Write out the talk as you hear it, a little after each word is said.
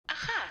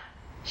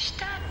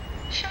Shtad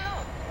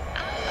Shalom.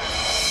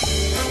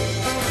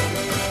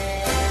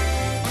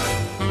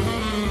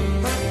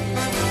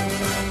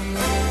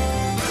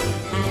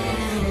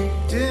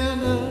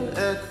 Dinner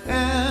at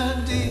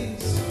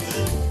Andy's,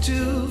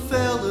 two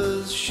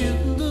fellas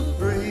shooting the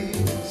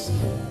breeze.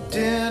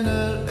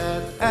 Dinner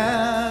at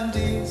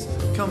Andy's,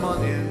 come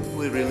on in,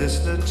 weary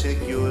listener,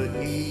 take your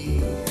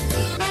ease.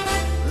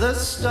 The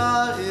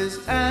star is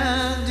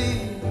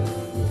Andy,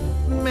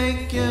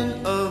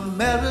 making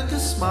America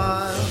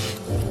smile.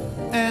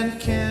 And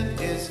Ken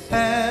is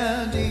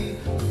handy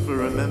for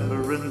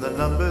remembering the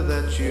number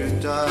that you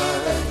dialed.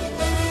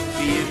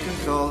 You can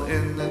call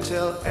in and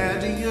tell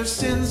Andy your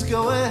sins.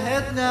 Go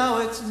ahead now,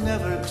 it's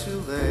never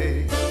too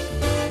late.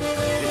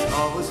 It's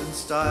always in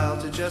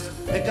style to just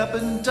pick up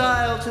and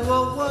dial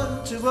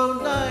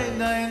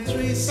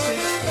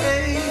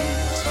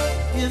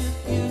 201-209-9368. If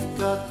you've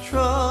got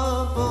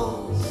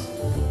troubles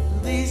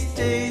these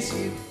days,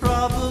 you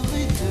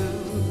probably do.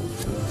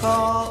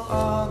 Call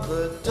on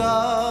the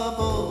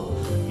double.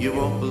 You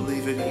won't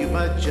believe it, you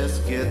might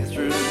just get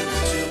through to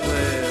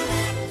where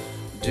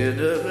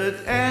Dinner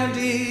at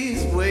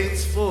Andy's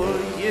waits for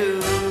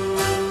you.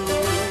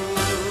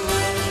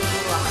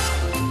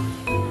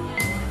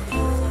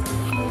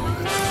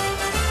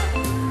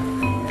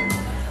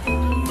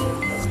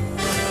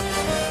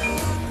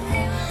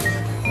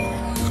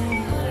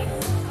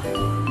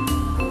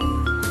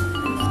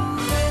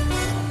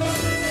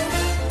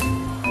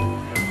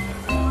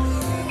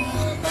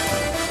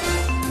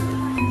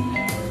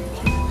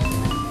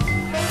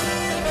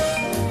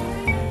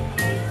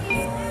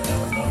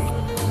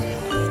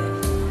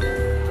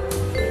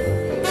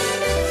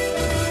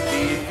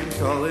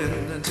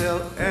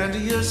 And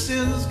your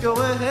sins,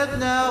 go ahead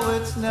now,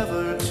 it's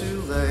never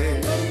too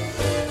late.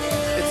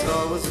 It's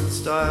always in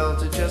style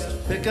to just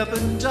pick up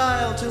and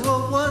dial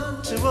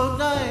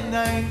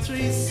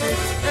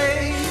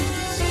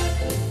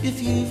 201-209-9368.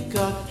 If you've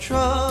got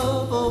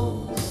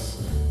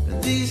troubles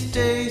these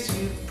days,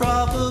 you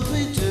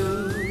probably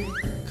do.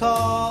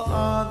 Call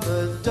on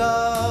the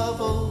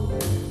double.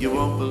 You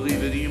won't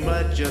believe it, you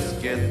might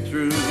just get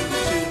through to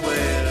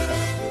where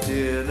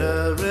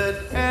Dinner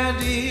at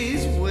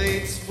Andy's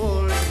waits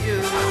for you.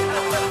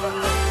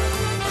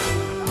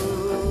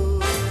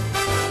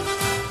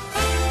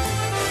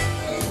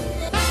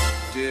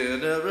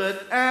 Dinner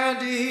at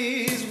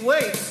Andy's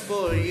waits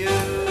for you.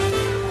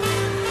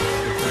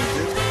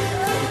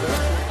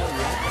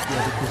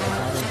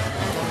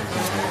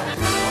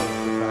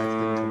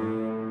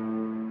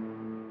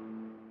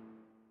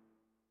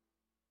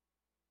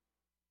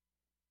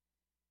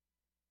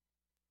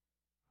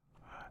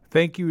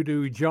 Thank you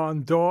to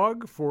John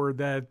Dog for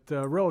that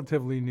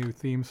relatively new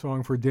theme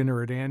song for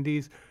Dinner at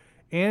Andy's.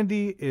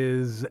 Andy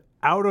is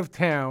out of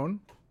town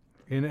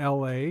in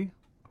L.A.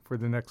 for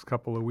the next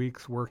couple of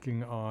weeks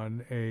working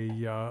on a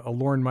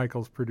Lorne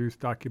Michaels produced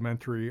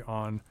documentary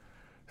on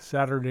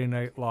Saturday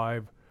Night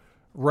Live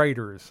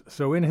writers.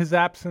 So in his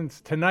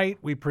absence tonight,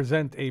 we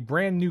present a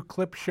brand new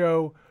clip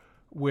show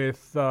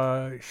with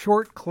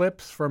short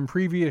clips from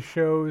previous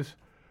shows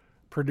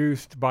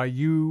produced by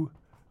you,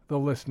 the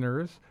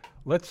listeners.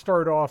 Let's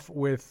start off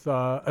with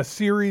a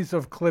series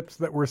of clips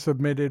that were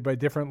submitted by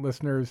different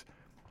listeners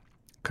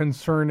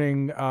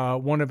concerning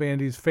one of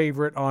Andy's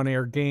favorite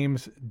on-air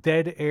games,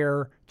 Dead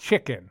Air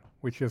Chicken,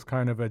 which is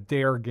kind of a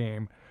dare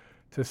game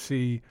to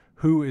see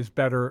who is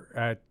better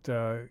at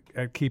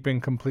keeping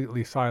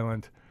completely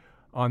silent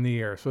on the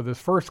air. So this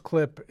first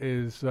clip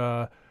is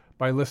by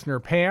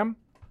listener Pam,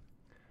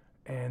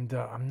 and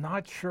I'm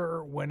not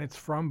sure when it's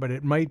from, but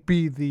it might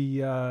be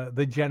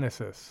the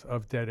genesis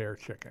of Dead Air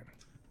Chicken.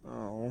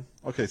 Oh,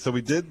 okay. So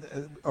we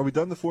did. Are we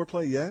done the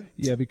foreplay yet?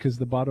 Yeah, because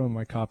the bottom of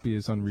my copy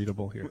is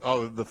unreadable here.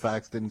 Oh, the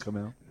facts didn't come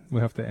out?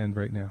 We'll have to end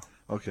right now.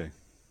 Okay.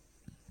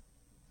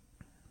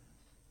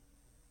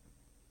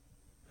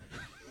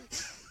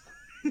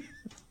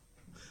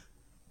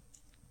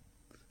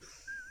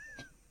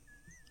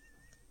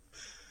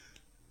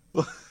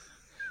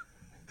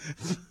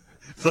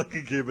 It's like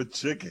a game of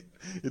chicken.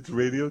 It's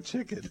Radio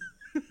Chicken.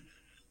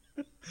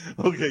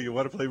 Okay, you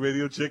want to play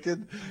Radio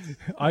Chicken?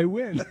 I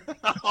win.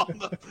 Oh,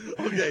 no.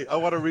 Okay, I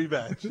want a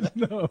rematch.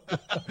 No,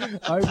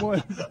 I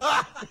won.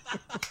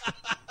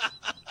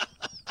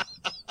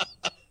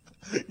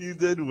 You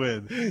did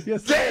win.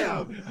 Yes,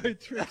 damn! I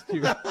tricked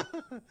you.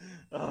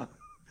 Oh,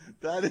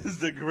 that is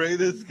the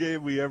greatest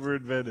game we ever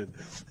invented.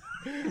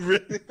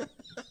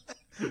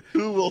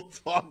 Who will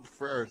talk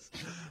first?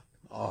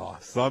 Oh,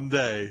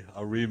 someday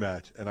a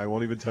rematch, and I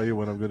won't even tell you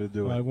when I'm going to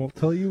do it. I won't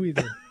tell you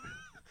either.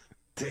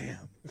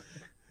 Damn.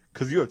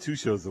 Because you have 2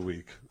 shows a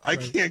week. I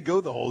can't go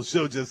the whole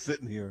show just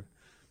sitting here.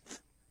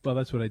 Well,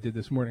 that's what I did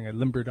this morning. I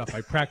limbered up. I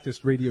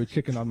practiced Radio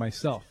Chicken on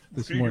myself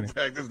this morning. You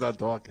practice not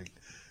talking.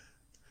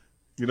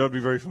 You know, it'd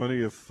be very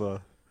funny if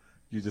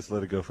you just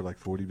let it go for like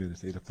 40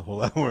 minutes, ate up the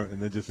whole hour,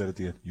 and then just said at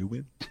the end, you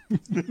win?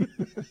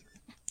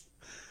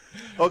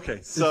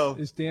 Okay, so...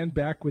 Is Dan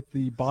back with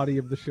the body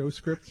of the show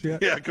scripts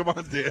yet? Yeah, come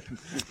on, Dan.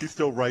 He's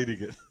still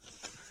writing it.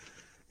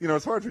 You know,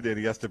 it's hard for Dan.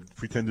 He has to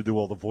pretend to do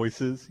all the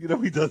voices. You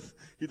know, he does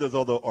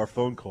all our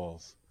phone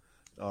calls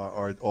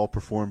are all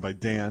performed by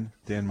Dan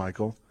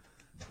Michael,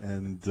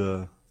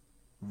 and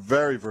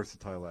very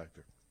versatile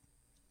actor.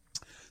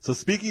 So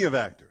speaking of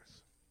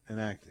actors and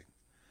acting,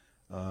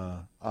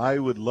 I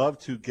would love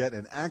to get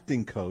an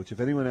acting coach. If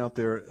anyone out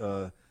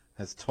there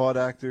has taught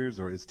actors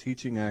or is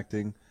teaching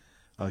acting,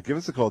 give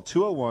us a call,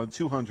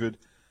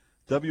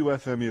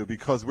 201-200-WFMU,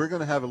 because we're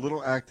going to have a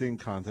little acting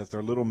contest,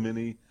 our little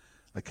mini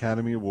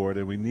Academy Award,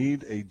 and we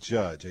need a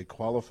judge, a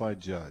qualified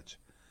judge.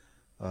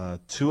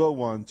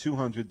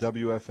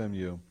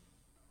 201-200-WFMU.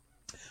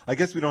 I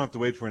guess we don't have to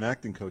wait for an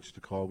acting coach to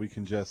call. We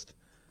can just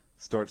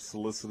start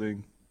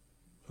soliciting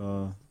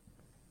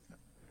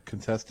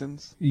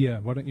contestants. Yeah,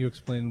 why don't you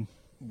explain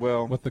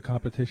what the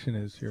competition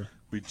is here?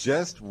 We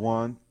just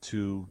want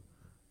to,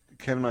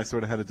 Ken and I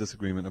sort of had a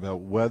disagreement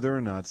about whether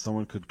or not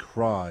someone could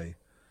cry,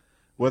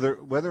 whether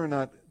or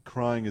not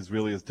crying is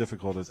really as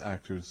difficult as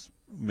actors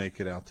make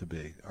it out to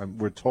be.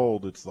 We're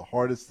told it's the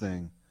hardest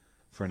thing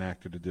for an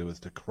actor to do is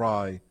to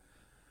cry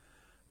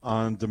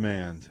on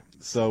demand.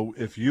 So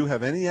if you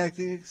have any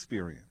acting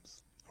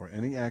experience or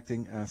any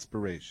acting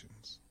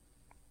aspirations,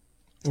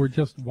 or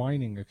just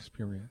whining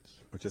experience,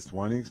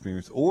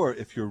 or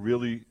if you're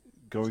really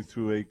going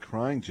through a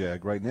crying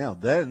jag right now,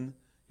 then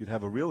you'd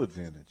have a real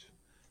advantage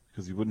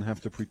because you wouldn't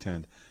have to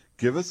pretend.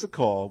 Give us a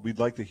call. We'd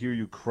like to hear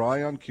you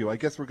cry on cue. I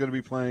guess we're going to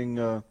be playing,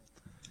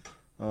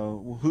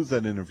 who's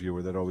that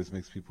interviewer that always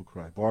makes people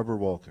cry? Barbara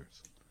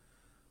Walters.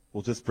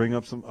 We'll just bring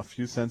up a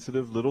few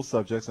sensitive little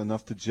subjects,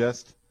 enough to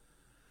just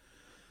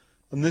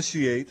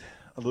initiate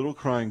a little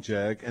crying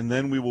jag, and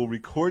then we will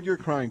record your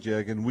crying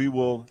jag, and we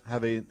will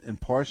have an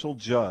impartial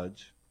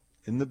judge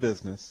in the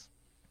business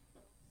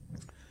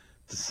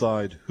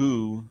decide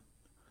who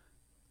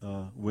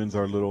wins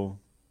our little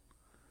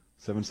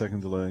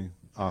 7-second delay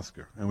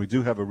Oscar. And we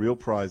do have a real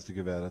prize to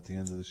give out at the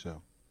end of the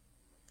show.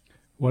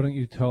 Why don't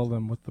you tell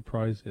them what the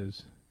prize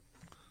is?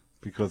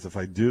 Because if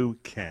I do,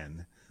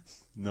 Ken,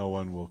 no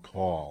one will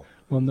call.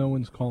 Well, no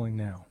one's calling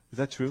now. Is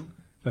that true?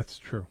 That's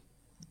true.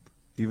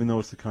 Even though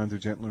it's the kinder,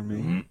 gentler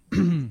me?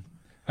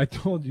 I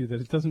told you that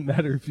it doesn't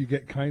matter if you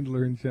get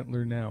kinder and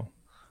gentler now.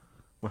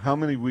 Well, how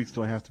many weeks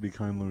do I have to be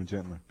kinder and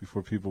gentler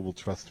before people will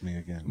trust me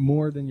again?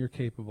 More than you're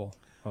capable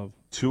of.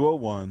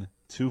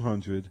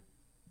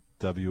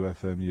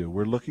 201-200-WFMU.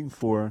 We're looking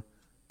for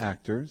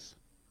actors,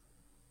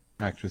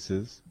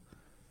 actresses,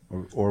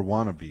 or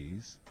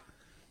wannabes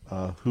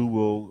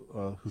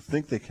who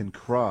think they can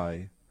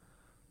cry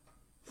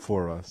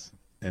for us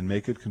and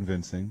make it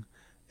convincing.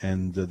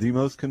 And the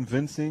most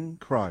convincing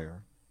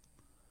crier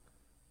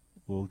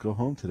will go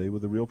home today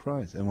with a real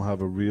prize. And we'll have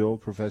a real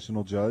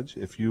professional judge.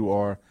 If you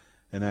are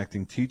an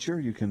acting teacher,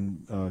 you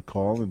can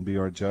call and be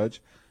our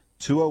judge.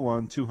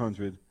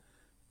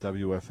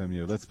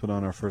 201-200-WFMU. Let's put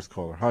on our first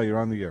caller. Hi, you're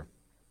on the air.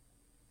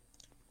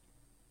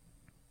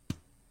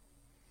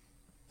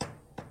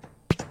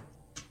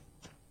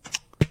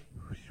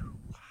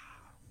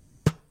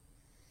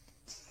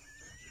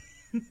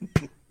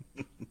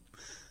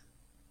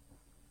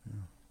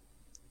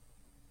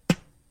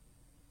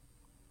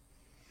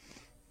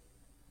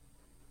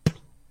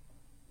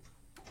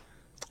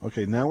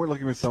 Okay, now we're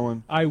looking for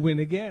someone. I win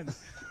again.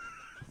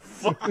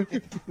 Fine.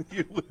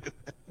 You win.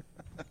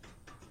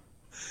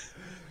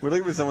 We're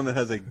looking for someone that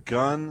has a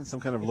gun,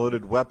 some kind of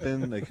loaded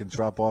weapon they can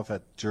drop off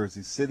at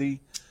Jersey City.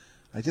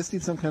 I just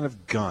need some kind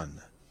of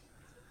gun.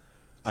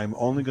 I'm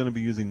only going to be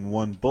using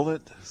one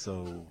bullet,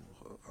 so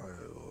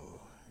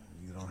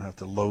you don't have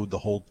to load the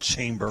whole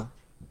chamber.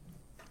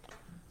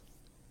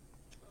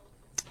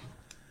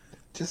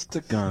 Just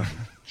a gun.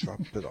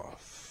 Drop it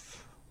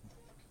off.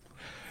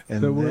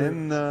 And So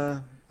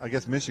then I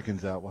guess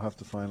Michigan's out. We'll have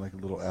to find like a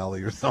little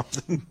alley or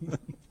something.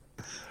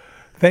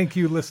 Thank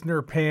you,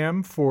 listener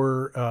Pam,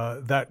 for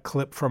that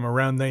clip from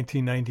around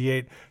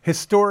 1998.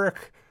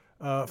 Historic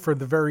for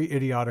the very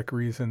idiotic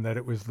reason that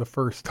it was the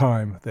first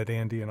time that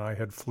Andy and I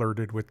had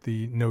flirted with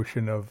the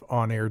notion of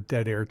on-air,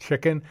 dead-air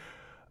chicken.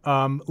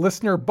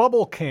 Listener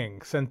Bubble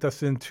King sent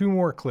us in 2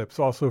 more clips,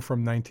 also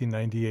from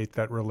 1998,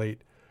 that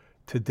relate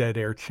to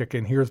dead-air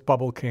chicken. Here's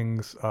Bubble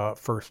King's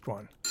first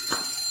one.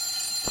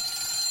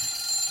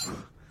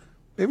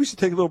 Maybe we should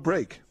take a little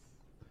break.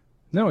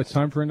 No, it's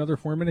time for another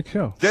 4-minute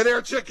show. Dead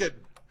air chicken.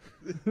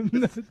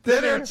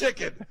 Dead air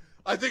chicken.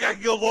 I think I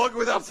can go longer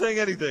without saying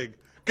anything.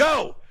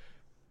 Go.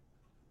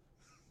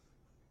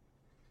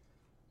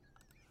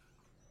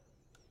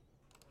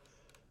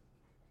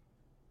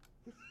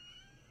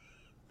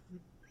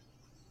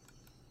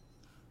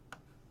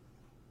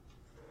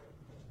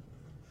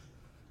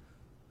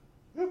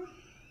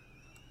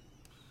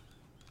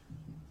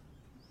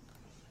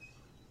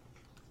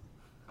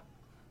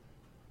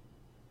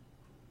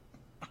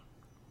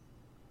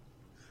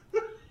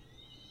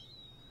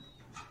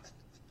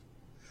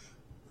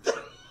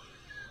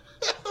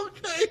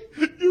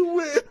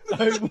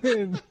 I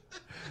win.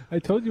 I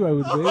told you I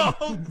would win.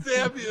 Oh,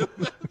 damn you.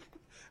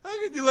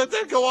 How could you let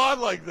that go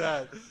on like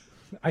that?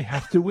 I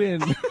have to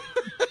win.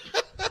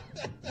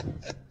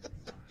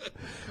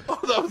 Oh,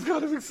 that was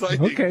kind of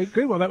exciting. Okay,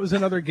 good. Well, that was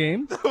another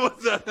game.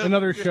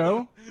 Another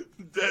show.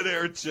 Dead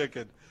Air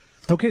Chicken.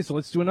 Okay, so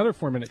let's do another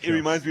 4-minute It show.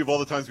 reminds me of all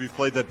the times we've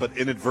played that, but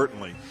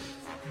inadvertently.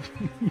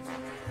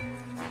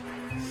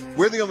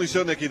 We're the only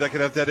show, Nikki, that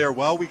can have dead air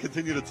while we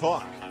continue to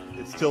talk.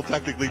 It's still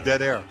technically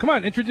dead air. Come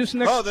on, introduce the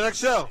next. Oh, the next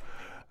show.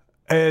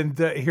 And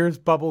here's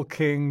Bubble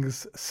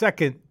King's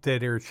second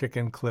Dead Air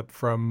Chicken clip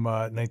from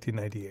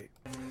 1998.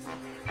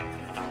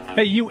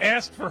 Hey, you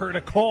asked for her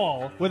to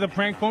call with a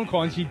prank phone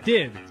call, and she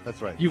did.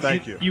 That's right. You,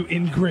 Thank you. You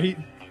ingrate.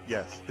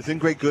 Yes. Is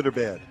ingrate good or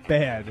bad?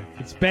 Bad.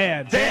 It's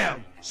bad.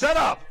 Damn! Shut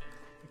up!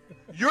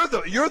 You're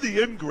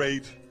the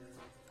ingrate,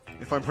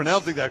 if I'm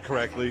pronouncing that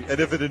correctly, and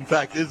if it in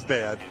fact is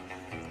bad.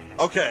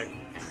 Okay.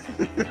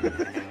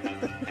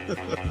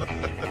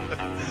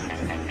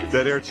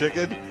 Dead Air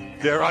Chicken?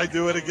 Dare I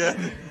do it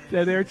again?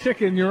 Dead Air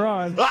Chicken, you're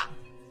on.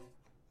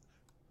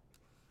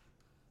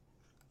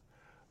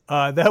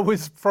 That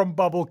was from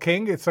Bubble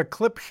King. It's a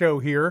clip show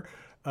here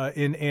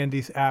in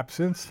Andy's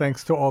absence.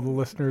 Thanks to all the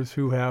listeners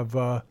who have.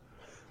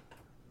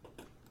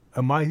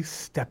 Am I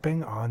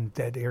stepping on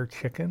Dead Air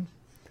Chicken?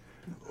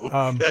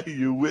 Okay,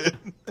 you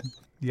win.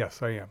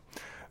 Yes, I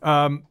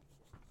am.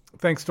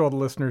 Thanks to all the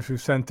listeners who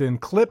sent in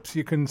clips.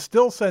 You can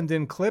still send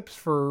in clips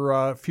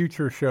for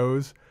future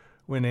shows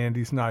when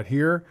Andy's not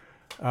here.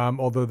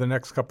 Although the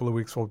next couple of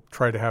weeks we'll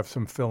try to have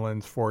some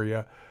fill-ins for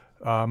you.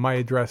 My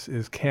address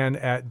is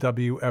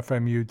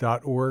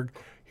ken@wfmu.org.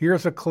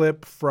 Here's a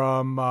clip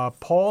from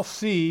Paul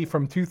C.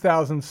 from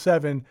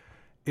 2007.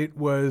 It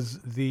was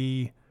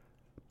the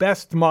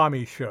Best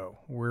Mommy Show,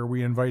 where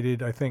we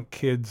invited, I think,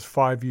 kids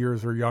 5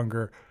 years or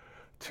younger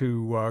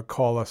to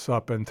call us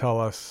up and tell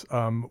us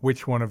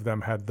which one of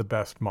them had the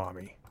best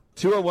mommy.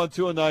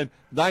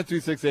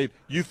 201-209-9368.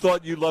 You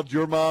thought you loved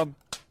your mom,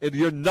 and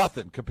you're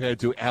nothing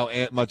compared to how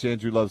much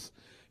Andrew loves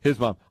his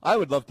mom. I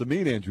would love to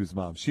meet Andrew's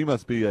mom. She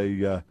must be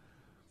a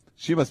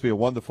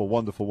wonderful,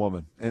 wonderful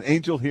woman. An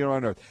angel here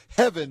on earth.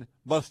 Heaven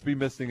must be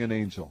missing an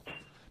angel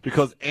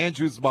because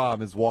Andrew's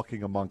mom is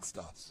walking amongst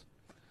us.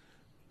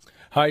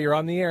 Hi, you're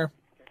on the air.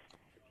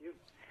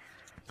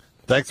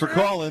 Thanks for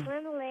calling.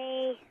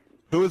 Friendly.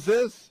 Who is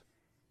this?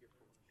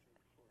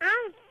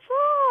 I'm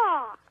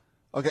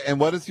 4. Okay, and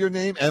what is your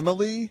name?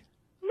 Emily?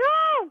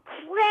 No,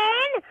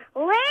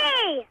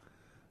 Lee.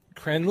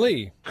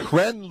 Crenley.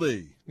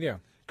 Crenley. Yeah.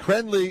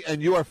 Crenley,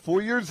 and you are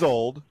 4 years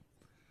old,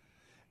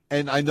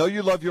 and I know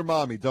you love your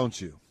mommy, don't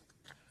you?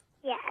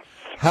 Yes.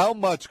 How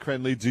much,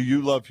 Crenley, do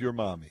you love your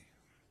mommy?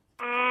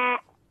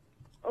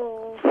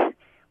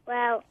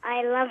 Well,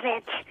 I love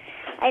it.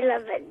 I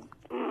love it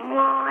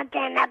more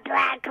than a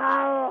black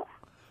hole.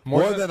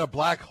 More than a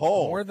black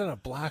hole. More than a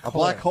black hole. A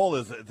black hole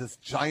is this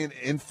giant,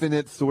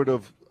 infinite sort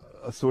of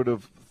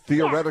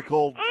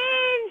theoretical.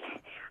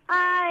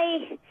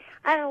 And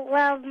I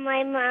love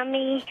my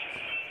mommy.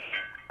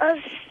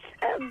 I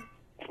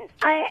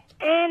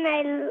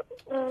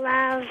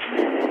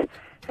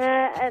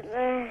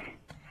love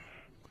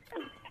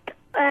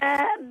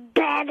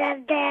better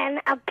than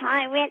a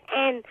pirate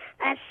and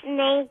a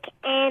snake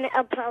and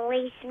a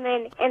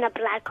policeman and a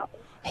black hole.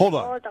 Hold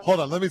on.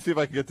 Let me see if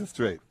I can get this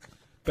straight.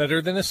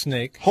 Better than a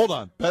snake. Hold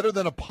on. Better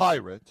than a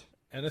pirate.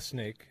 And a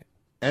snake.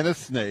 And a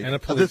snake. And a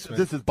policeman.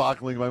 This is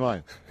boggling my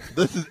mind.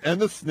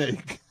 And a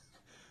snake.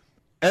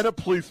 And a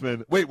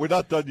policeman. Wait, we're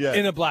not done yet.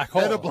 In a black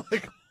hole. And a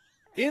black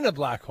In a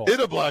black hole. In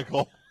a black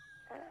hole.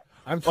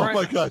 I'm trying.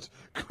 Oh my gosh.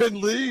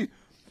 Quinn Lee,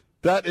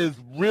 that is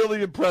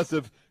really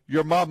impressive.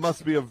 Your mom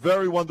must be a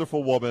very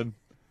wonderful woman.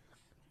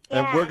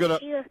 And Yeah, we're going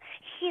to.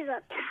 she's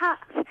a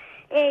tough.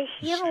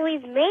 She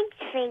always makes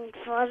things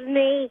for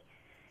me.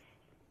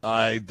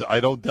 I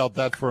don't doubt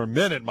that for a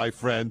minute, my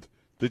friend.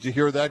 Did you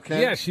hear that,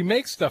 Ken? Yeah, she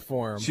makes stuff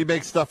for him. She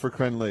makes stuff for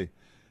Quinn Lee.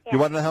 You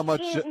want to know how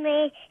much?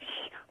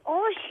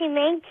 All she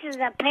makes is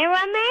a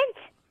pyramid.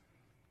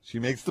 She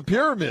makes the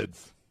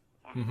pyramids.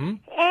 Mm-hmm.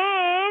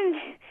 And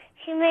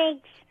she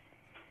makes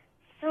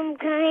some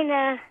kind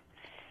of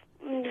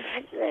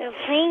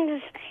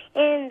things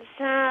in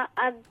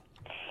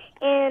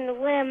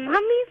where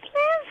mummies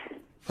live.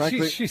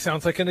 Frankly, She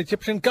sounds like an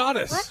Egyptian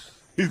goddess. What?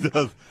 he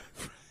does.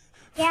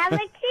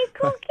 Galaxy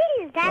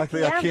cookies. That's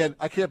Frankly,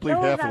 I can't believe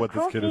Those half of are what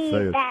this kid is cookies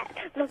saying. that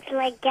looks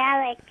like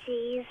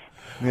galaxies.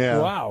 Yeah.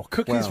 Wow,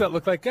 cookies Wow. that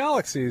look like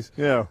galaxies.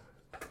 Yeah.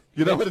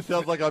 You know what it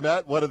sounds like I'm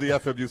at? One of the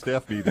FMU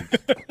staff meetings.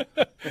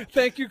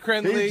 Thank you,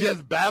 Crenley. He's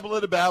just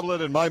babbling and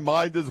babbling, and my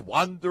mind is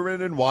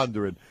wandering and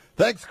wandering.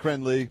 Thanks,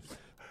 Crenley.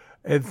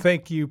 And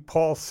thank you,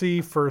 Paul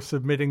C., for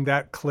submitting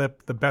that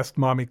clip, the Best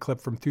Mommy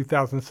clip from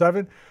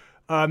 2007.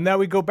 Now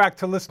we go back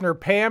to listener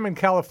Pam in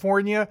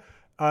California.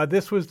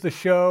 This was the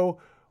show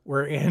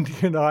where Andy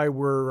and I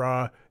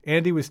were,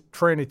 Andy was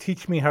trying to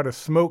teach me how to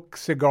smoke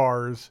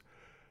cigars,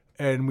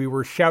 and we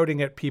were shouting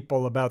at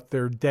people about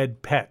their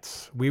dead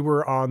pets. We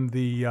were on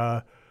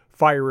the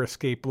fire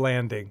escape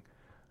landing,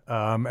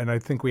 and I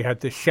think we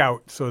had to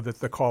shout so that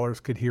the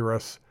callers could hear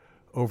us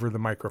over the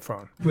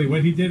microphone.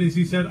 What he did is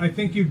he said, I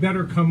think you'd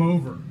better come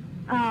over.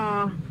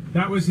 Oh.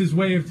 That was his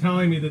way of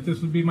telling me that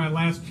this would be my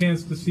last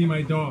chance to see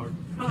my dog.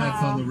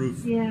 Cat's on the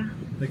roof. Yeah.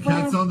 The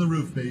cat's on the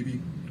roof, baby.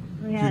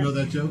 Do you know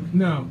that joke?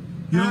 No.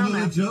 You don't know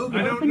that joke?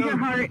 I don't Open know. your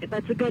heart.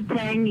 That's a good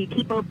thing. You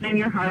keep opening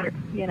your heart.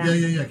 You know.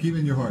 Yeah. Keep it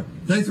in your heart.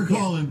 Thanks for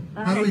calling.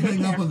 How do we Okay, hang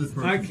take up on this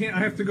person? I can't. I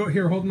have to go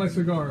here. Hold my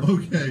cigar.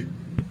 Okay.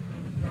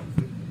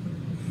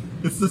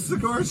 It's the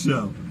cigar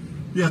show.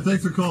 Yeah,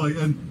 thanks for calling.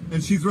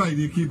 And she's right.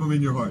 You keep them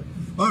in your heart.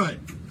 All right.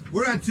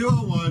 We're at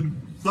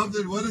 201.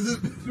 Something. What is it?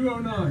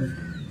 209.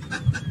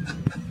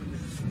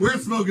 We're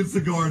smoking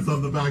cigars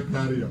on the back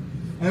patio.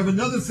 I have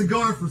another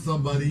cigar for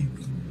somebody.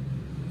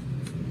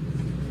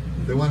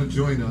 They want to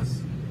join us.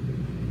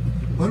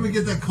 Why don't we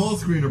get that call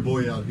screener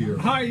boy out here?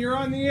 Hi, you're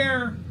on the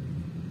air.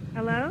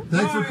 Hello.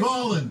 Thanks Hi. for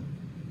calling.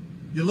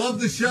 You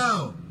love the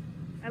show.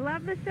 I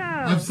love the show.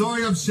 I'm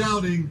sorry I'm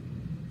shouting.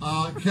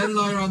 Ken and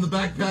I are on the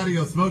back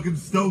patio smoking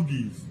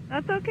stogies.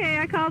 That's okay.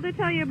 I called to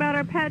tell you about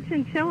our pet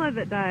chinchilla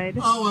that died.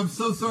 Oh, I'm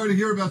so sorry to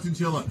hear about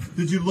Chinchilla.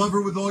 Did you love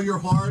her with all your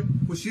heart?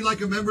 Was she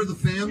like a member of the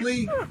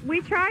family?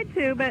 We tried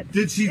to, but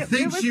Did she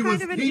think she was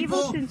kind of an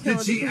evil people? chinchilla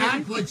Did she because it act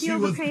used to like she peel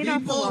the was paint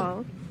off the people?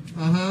 walls.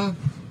 Uh-huh.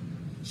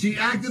 She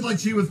acted like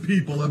she was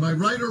people. Am I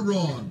right or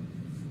wrong?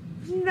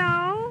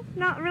 No,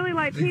 not really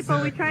like people.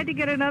 Exactly. We tried to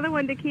get another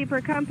one to keep her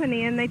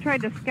company, and they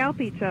tried to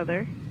scalp each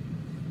other.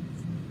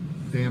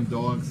 Damn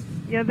dogs.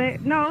 Yeah,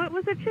 no, it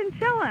was a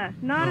chinchilla,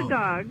 not Oh. a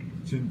dog.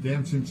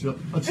 Damn chinchilla.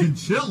 A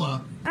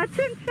chinchilla? A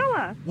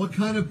chinchilla. What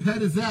kind of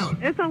pet is that?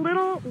 It's a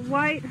little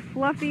white,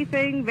 fluffy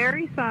thing,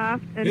 very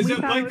soft, and Is we it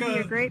thought like it would be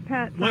a great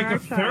pet for like our a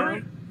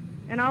ferret? child.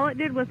 And all it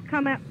did was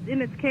come out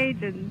in its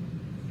cage and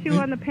chew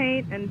on the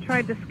paint and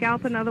tried to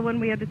scalp another one.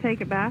 We had to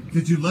take it back.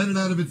 Did you let it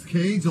out of its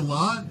cage a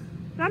lot?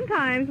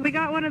 Sometimes we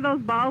got one of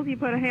those balls you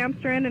put a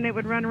hamster in and it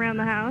would run around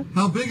the house.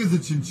 How big is a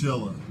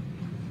chinchilla?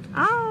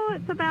 Oh,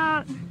 it's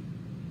about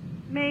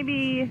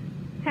maybe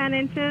 10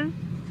 inches,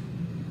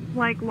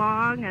 like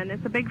long, and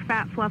it's a big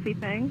fat fluffy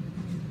thing.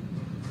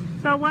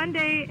 So one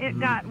day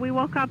we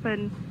woke up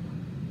and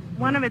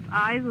one of its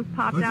eyes was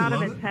popped Don't you out of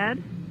love its it?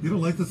 head. You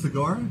don't like the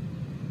cigar?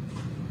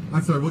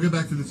 I'm sorry, we'll get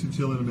back to the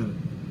chinchilla in a minute.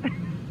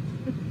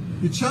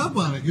 You chomp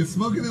on it. You're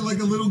smoking it like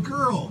a little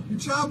girl. You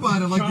chomp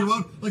on it like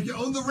you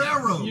own the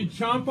railroad. You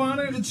chomp on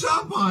it? You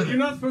chomp on You're it.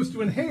 not supposed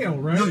to inhale,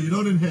 right? No, you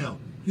don't inhale.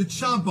 You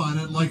chomp on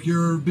it like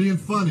you're being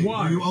funny.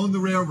 Why? Or you own the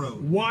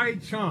railroad. Why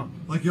chomp?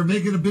 Like you're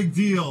making a big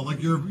deal.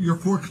 Like you're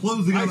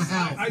foreclosing on the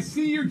house. I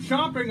see you're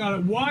chomping on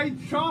it. Why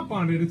chomp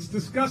on it? It's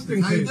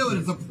disgusting. That's how you do tasting. it.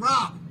 It's a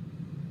prop.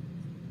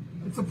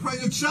 It's a prop.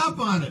 You chomp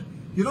on it.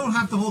 You don't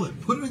have to hold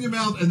it. Put it in your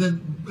mouth and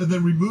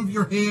then remove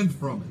your hand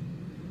from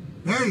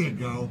it. There you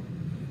go.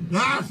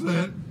 That's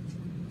it.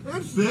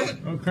 That's it.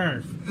 Okay.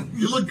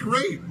 You look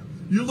great.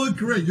 You look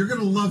great. You're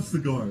gonna love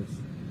cigars.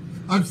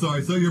 I'm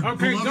sorry. So you're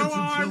Okay, beloved go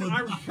on. chinchilla-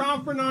 I'm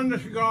chomping on the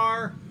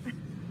cigar.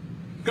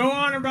 Go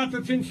on about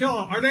the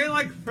chinchilla. Are they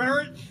like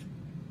ferrets?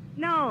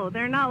 No,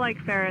 they're not like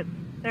ferrets.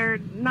 They're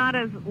not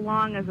as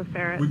long as a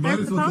ferret. We might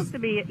They're as well supposed just- to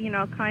be,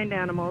 kind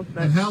animals.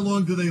 But And how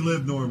long do they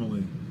live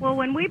normally? well,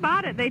 when we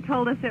bought it, they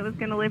told us it was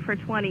going to live for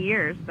 20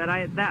 years. But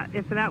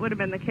if that would have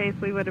been the case,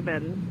 we would have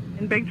been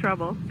in big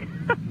trouble.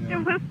 Yeah.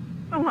 It was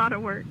a lot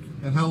of work.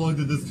 And how long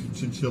did this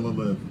chinchilla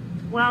live?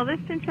 Well, this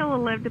chinchilla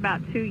lived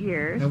about 2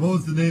 years. And what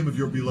was the name of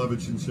your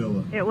beloved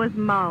chinchilla? It was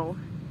Mo.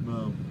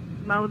 No.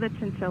 Mo the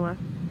chinchilla.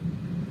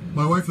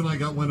 My wife and I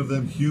got one of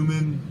them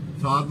human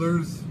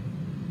toddlers.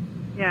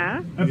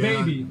 Yeah. A Yeah.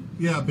 baby.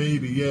 Yeah,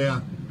 baby,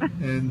 yeah.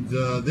 And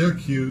they're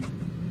cute.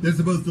 They're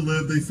supposed to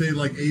live, they say,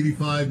 like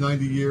 85,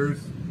 90 years.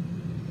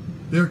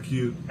 They're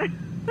cute.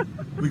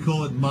 We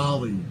call it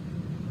Molly.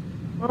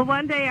 Well,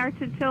 one day our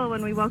chinchilla,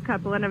 when we woke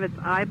up, one of its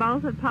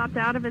eyeballs had popped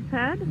out of its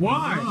head.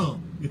 Why? Oh.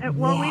 Well,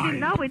 Why? we didn't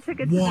know. We took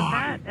it to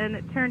Why? the vet, and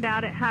it turned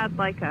out it had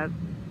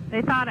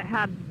they thought it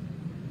had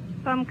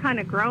some kind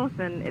of growth,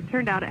 and it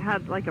turned out it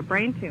had like a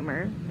brain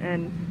tumor.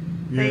 And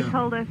they Yeah.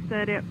 told us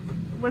that it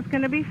was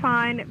going to be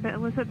fine, but it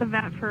was at the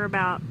vet for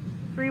about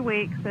 3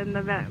 weeks, and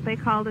they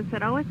called and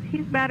said, "Oh,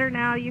 he's better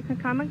now. You can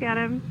come and get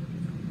him."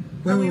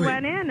 Wait, So wait, we wait.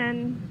 went in,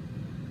 and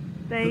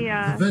they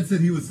The vet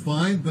said he was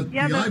fine, but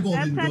yeah, the eyeball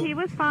vet didn't said go. he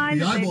was fine.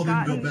 The that they'd eyeball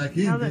didn't go gotten- back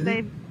in, that did they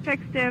it?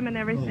 fixed him and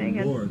everything.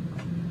 Oh, Lord.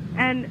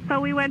 And so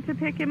we went to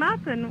pick him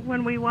up, and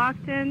when we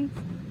walked in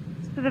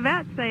to the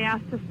vets, they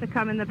asked us to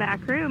come in the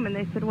back room, and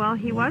they said, well,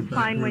 he Oh, was the back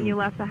fine when room. you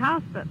left the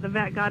house, but the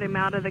vet got him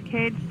out of the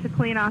cage to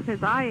clean off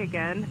his eye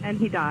again, and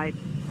he died.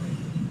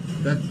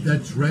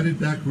 That dreaded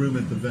back room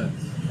at the vets.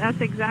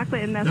 That's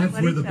exactly, and that's That's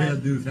what where he the said.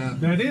 bad news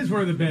happens. That is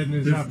where the bad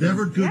news There's happens.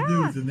 never good Yeah.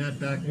 news in that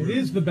back room. It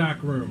is the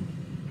back room.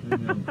 I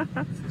know.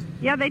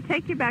 Yeah, they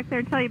take you back there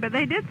and tell you, but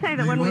they did say that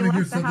Now, when you we wanna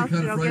hear left the something house to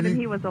kind go of get him, frightening?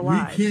 he was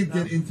alive. We can't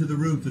so. get into the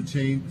room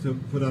to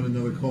put on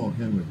another call,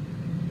 can we?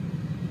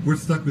 We're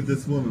stuck with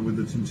this woman with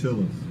the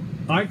chinchillas.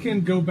 I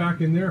can go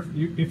back in there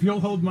if you'll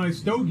hold my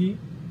stogie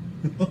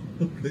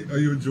Okay. Are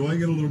you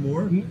enjoying it a little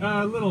more?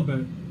 a little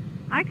bit.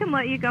 I can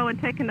let you go and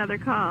take another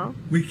call.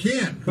 We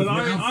can't because But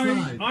we're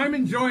outside. I'm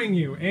enjoying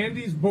you.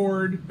 Andy's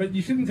bored, but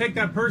you shouldn't take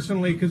that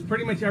personally because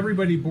pretty much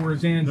everybody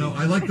bores Andy. No,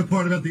 I like the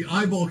part about the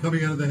eyeball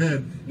coming out of the head.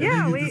 And Yeah,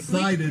 then you we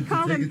decided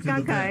called to take him it to the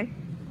Skunk vet. Eye.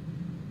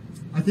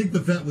 I think the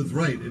vet was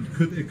right.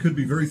 It could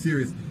be very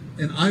serious.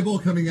 An eyeball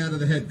coming out of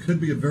the head could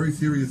be a very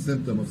serious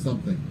symptom of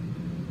something.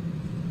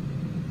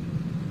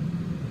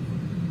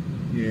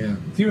 Yeah.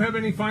 Do you have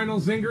any final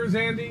zingers,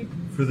 Andy?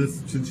 For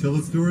this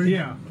chinchilla story?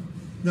 Yeah.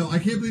 No, I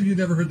can't believe you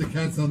never heard the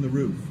cats on the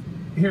roof.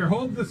 Here,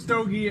 hold the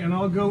stogie and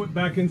I'll go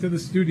back into the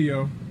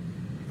studio.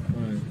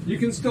 All right. You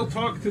can still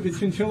talk to the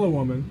chinchilla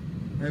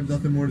woman. I have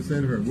nothing more to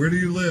say to her. Where do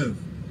you live?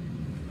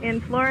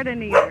 In Florida,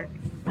 New York.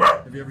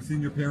 Have you ever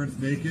seen your parents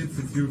naked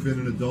since you've been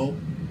an adult?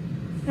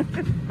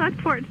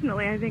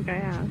 Unfortunately, I think I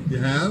have. You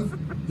have?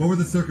 What were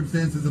the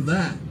circumstances of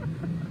that?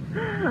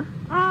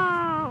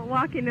 Oh,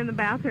 walking in the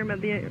bathroom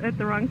at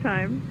the wrong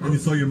time. And you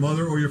saw your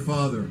mother or your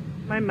father?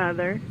 My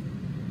mother.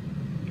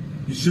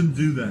 You shouldn't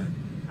do that.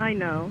 I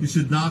know. You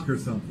should knock or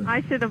something.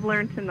 I should have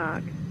learned to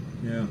knock.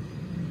 Yeah.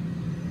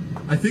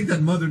 I think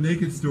that mother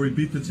naked story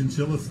beat the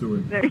chinchilla story.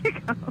 There you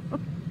go.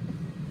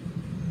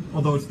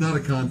 Although it's not a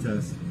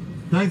contest.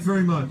 Thanks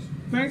very much.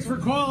 Thanks for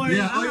calling.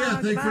 Yeah, oh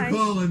yeah, thanks bye. for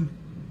calling.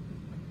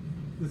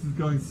 This is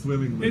going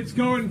swimmingly. It's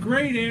going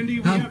great,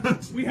 Andy.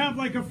 We have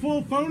like a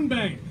full phone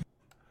bank.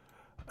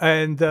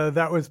 And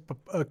that was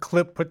a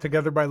clip put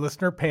together by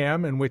listener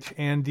Pam, in which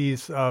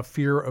Andy's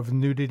fear of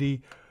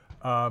nudity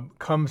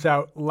comes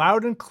out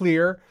loud and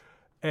clear.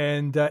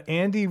 And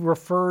Andy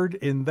referred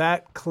in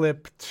that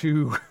clip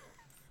to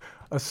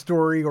a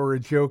story or a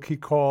joke he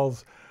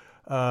calls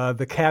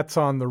The Cats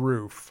on the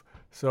Roof.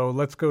 So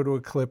let's go to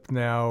a clip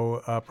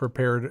now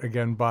prepared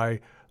again by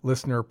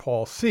listener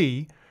Paul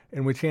C.,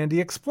 in which Andy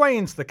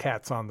explains The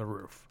Cats on the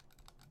Roof.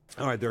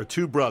 All right, there are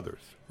two brothers,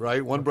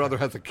 right? One brother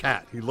has a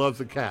cat. He loves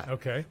a cat.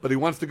 Okay. But he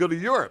wants to go to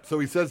Europe. So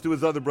he says to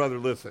his other brother,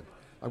 listen,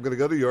 I'm going to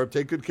go to Europe.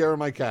 Take good care of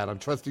my cat. I'm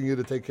trusting you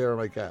to take care of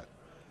my cat.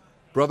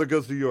 Brother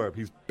goes to Europe.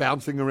 He's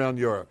bouncing around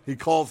Europe. He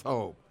calls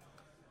home.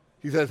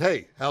 He says,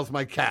 hey, how's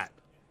my cat?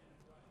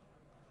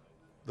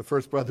 The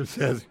first brother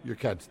says, your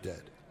cat's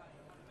dead.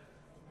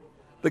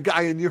 The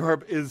guy in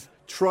Europe is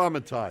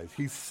traumatized.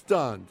 He's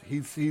stunned. He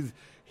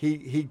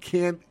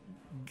can't,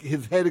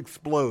 his head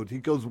explodes. He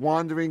goes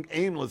wandering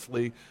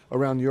aimlessly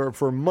around Europe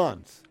for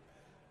months,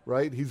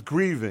 right? He's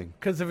grieving.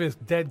 Because of his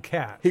dead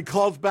cat. He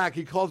calls back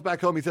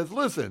home. He says,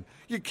 listen,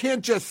 you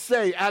can't just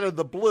say out of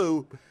the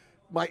blue,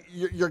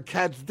 your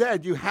cat's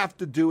dead. You have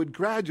to do it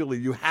gradually.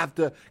 You have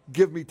to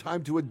give me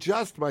time to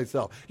adjust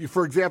myself.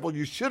 For example,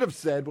 you should have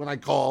said when I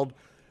called,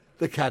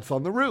 the cat's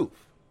on the roof.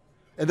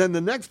 And then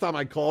the next time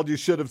I called, you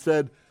should have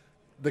said,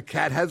 the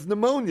cat has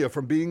pneumonia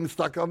from being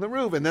stuck on the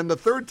roof. And then the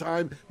third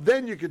time,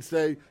 then you could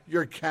say,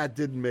 your cat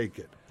didn't make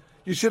it.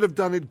 You should have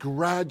done it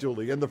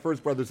gradually. And the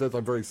first brother says,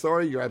 I'm very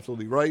sorry. You're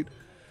absolutely right.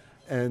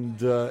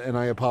 And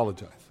I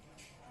apologize.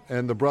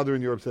 And the brother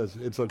in Europe says,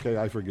 it's okay.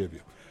 I forgive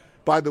you.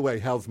 By the way,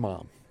 how's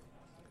mom?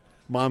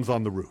 Mom's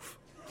on the roof.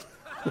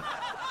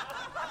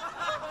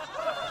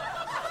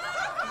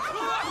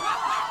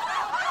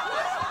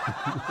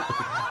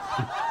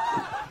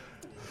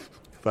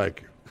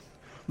 Thank you.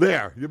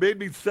 There, you made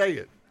me say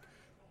it.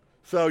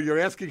 So you're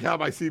asking how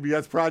my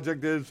CBS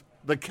project is?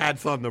 The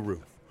Cat's on the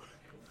Roof.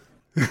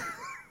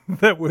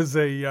 That was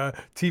a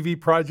TV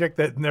project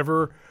that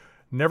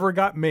never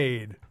got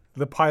made.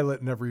 The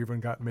pilot never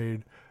even got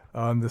made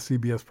on the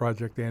CBS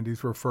project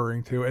Andy's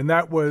referring to. And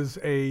that was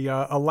a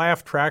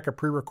laugh track, a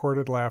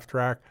pre-recorded laugh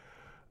track,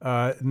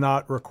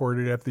 not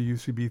recorded at the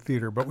UCB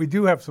Theater. But we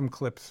do have some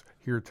clips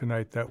here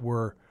tonight that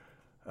were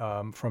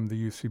from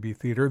the UCB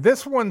Theater.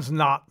 This one's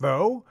not,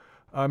 though.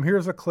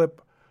 Here's a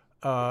clip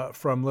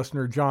from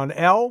listener John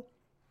L.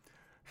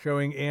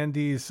 showing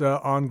Andy's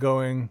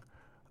ongoing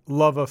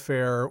love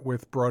affair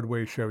with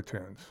Broadway show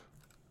tunes.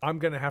 I'm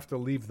going to have to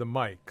leave the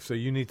mic, so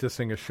you need to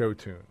sing a show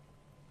tune.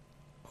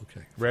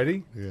 Okay.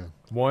 Ready? Yeah.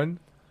 1,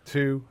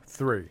 2,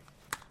 3.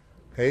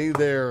 Hey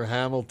there,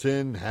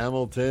 Hamilton,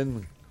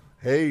 Hamilton.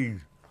 Hey,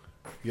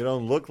 you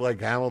don't look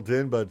like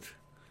Hamilton, but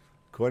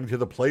according to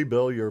the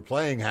playbill, you're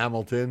playing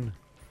Hamilton.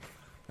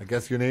 I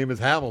guess your name is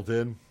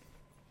Hamilton.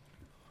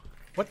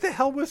 What the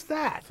hell was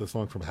that? It's a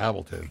song from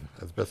Hamilton,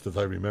 as best as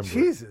I remember.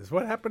 Jesus,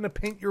 what happened to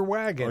Paint Your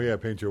Wagon? Oh, yeah,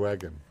 Paint Your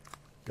Wagon.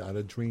 Got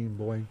a dream,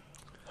 boy.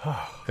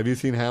 Have you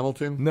seen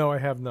Hamilton? No, I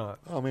have not.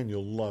 Oh, man,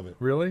 you'll love it.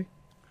 Really?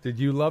 Did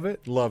you love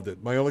it? Loved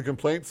it. My only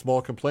complaint,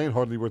 small complaint,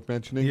 hardly worth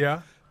mentioning.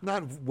 Yeah?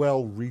 Not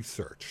well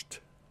researched.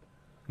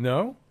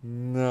 No?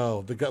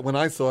 No. The guy, when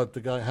I saw it,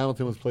 the guy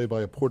Hamilton was played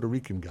by a Puerto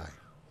Rican guy.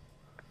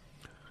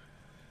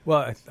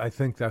 Well, I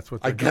think that's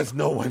what. I guess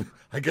no one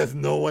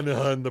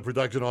in the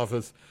production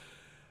office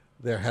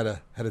there had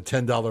a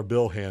 $10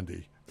 bill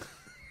handy.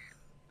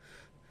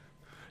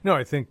 No,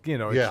 I think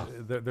Yeah.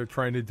 they're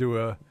trying to do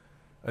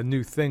a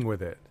new thing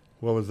with it.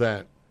 What was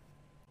that?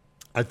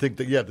 I think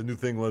that the new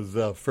thing was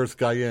first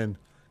guy in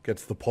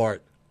gets the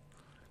part.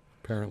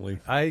 Apparently,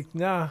 I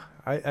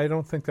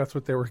don't think that's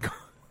what they were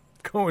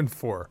going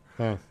for.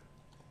 Huh.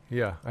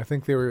 Yeah, I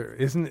think they were.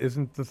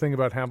 Isn't the thing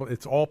about Hamilton?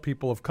 It's all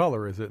people of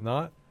color, is it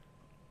not?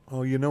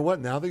 Oh, you know what?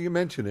 Now that you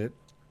mention it,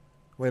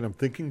 wait, I'm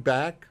thinking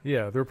back.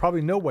 Yeah, there were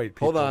probably no white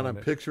people. Hold on, in I'm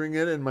it. picturing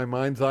it in my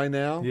mind's eye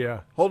now.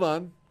 Yeah. Hold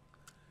on.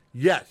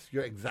 Yes,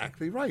 you're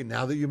exactly right.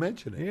 Now that you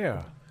mention it.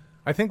 Yeah,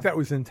 I think that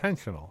was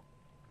intentional.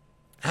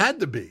 Had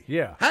to be.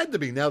 Yeah. Had to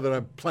be. Now that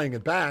I'm playing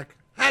it back,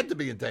 had to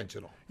be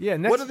intentional. Yeah.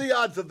 What are the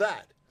odds of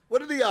that?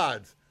 What are the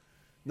odds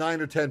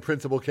 9 or 10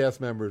 principal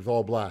cast members,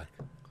 all black.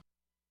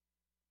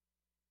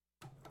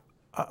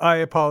 I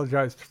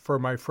apologize for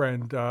my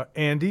friend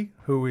Andy,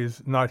 who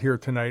is not here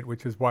tonight,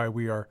 which is why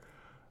we are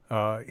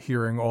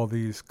hearing all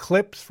these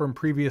clips from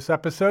previous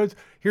episodes.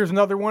 Here's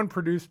another one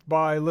produced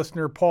by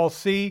listener Paul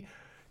C.,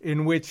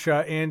 in which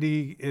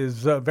Andy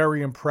is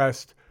very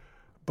impressed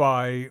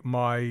by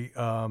my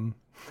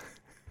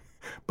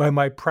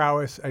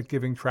prowess at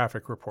giving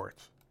traffic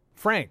reports.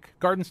 Frank,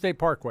 Garden State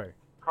Parkway.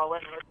 Call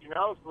in and let you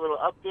know. It's a little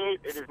update.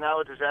 It is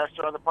now a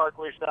disaster on the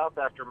Parkway South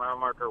after mile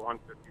marker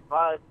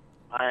 155.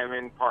 I am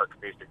in park,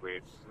 basically.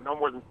 It's no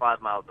more than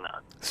 5 miles an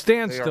hour.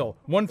 Standstill.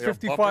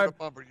 155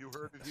 bumper. You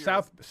heard it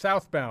here.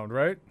 southbound,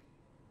 right?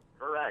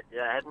 Correct.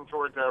 Yeah, heading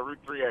towards Route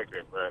 3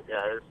 exit. But,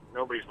 yeah,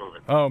 nobody's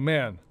moving. Oh,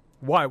 man.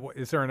 Why?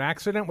 Is there an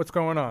accident? What's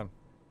going on?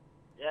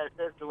 Yeah, it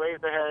says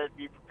delays ahead.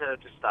 Be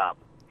prepared to stop.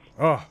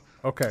 Oh,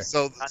 okay.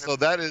 So that's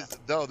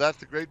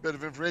a great bit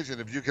of information.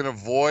 If you can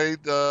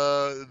avoid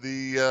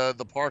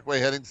the Parkway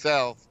heading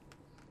south,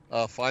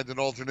 find an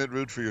alternate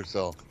route for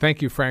yourself.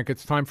 Thank you, Frank.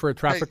 It's time for a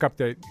traffic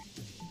update.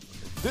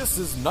 This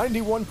is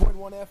 91.1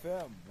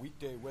 FM,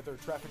 weekday weather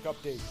traffic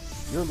update.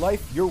 Your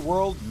life, your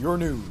world, your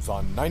news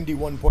on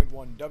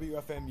 91.1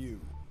 WFMU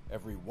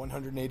every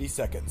 180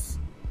 seconds.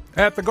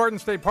 At the Garden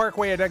State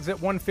Parkway at exit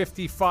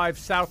 155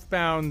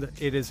 southbound,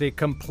 it is a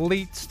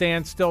complete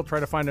standstill. Try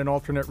to find an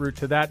alternate route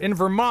to that. In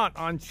Vermont,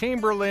 on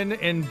Chamberlain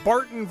in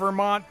Barton,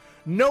 Vermont,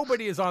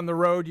 nobody is on the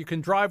road. You can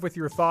drive with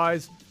your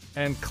thighs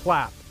and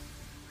clap.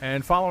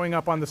 And following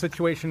up on the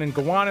situation in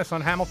Gowanus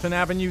on Hamilton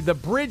Avenue, the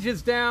bridge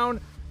is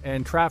down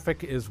and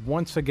traffic is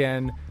once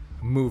again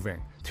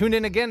moving. Tune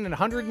in again in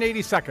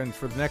 180 seconds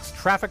for the next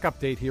traffic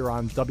update here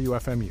on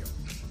WFMU.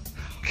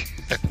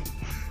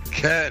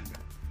 Ken,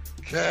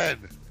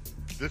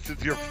 this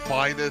is your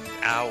finest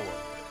hour.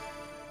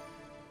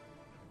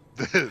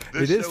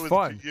 It is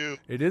fun.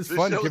 It is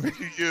fun. This shows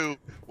to you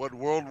what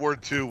World War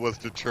II was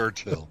to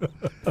Churchill.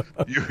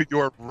 You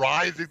are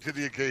rising to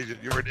the occasion.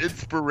 You're an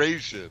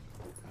inspiration.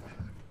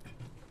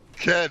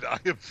 Ken, I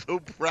am so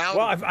proud.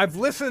 Well, I've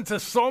listened to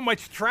so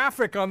much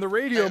traffic on the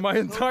radio my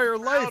entire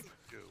life,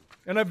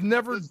 and I've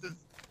never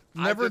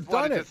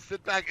done it. Just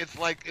sit back. It's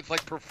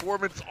like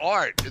performance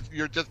art.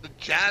 You're just a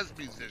jazz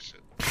musician.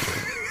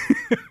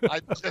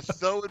 I'm just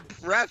so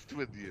impressed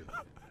with you.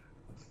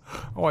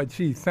 Oh,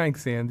 gee,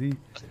 thanks, Andy.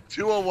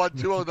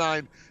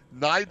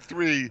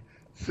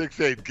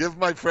 201-209-9368. Give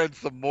my friend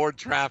some more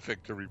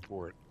traffic to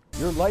report.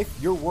 Your life,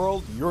 your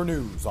world, your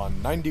news on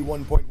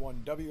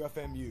 91.1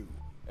 WFMU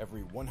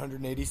every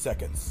 180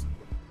 seconds.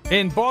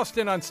 In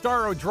Boston on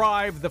Starro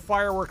Drive, the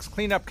fireworks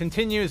cleanup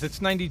continues.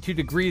 It's 92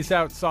 degrees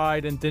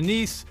outside, and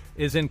Denise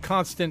is in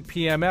constant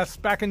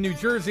PMS. Back in New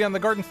Jersey on the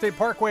Garden State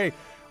Parkway,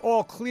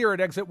 all clear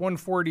at exit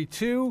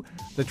 142.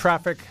 The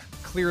traffic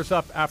clears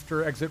up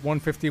after exit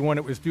 151.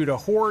 It was due to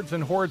hordes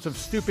and hordes of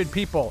stupid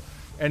people.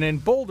 And in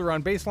Boulder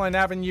on Baseline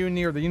Avenue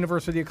near the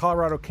University of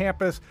Colorado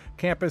campus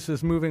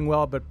is moving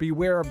well, but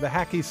beware of the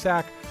hacky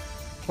sack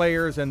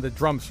players and the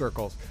drum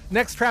circles.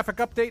 Next traffic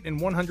update in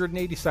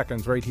 180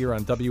 seconds right here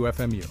on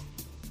WFMU.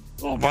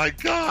 Oh, my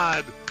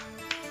God.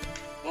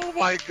 Oh,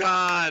 my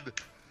God.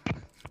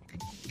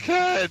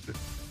 Ken,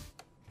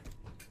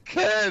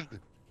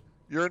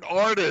 you're an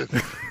artist.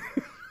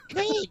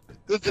 Ken,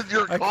 this is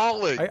your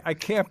calling. I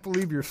can't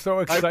believe you're so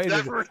excited.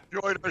 I've never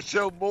enjoyed our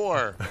show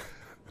more.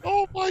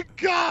 Oh, my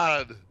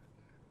God.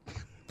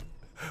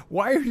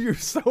 Why are you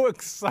so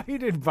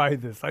excited by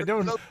this? I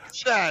don't so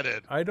good at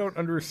it. I don't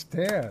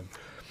understand.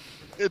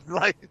 It's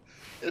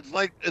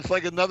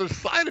like another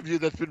side of you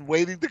that's been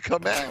waiting to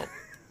come out.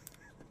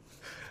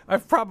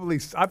 I've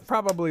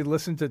probably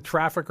listened to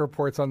traffic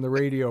reports on the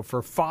radio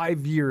for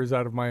 5 years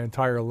out of my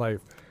entire life.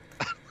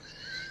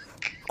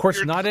 Of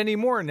course, not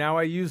anymore. Now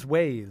I use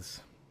Waze.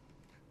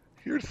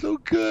 You're so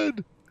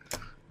good.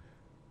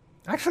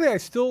 Actually,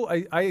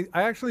 I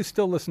actually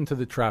still listen to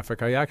the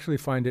traffic. I actually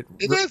find it.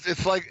 It is.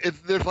 There's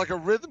like a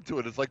rhythm to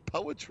it. It's like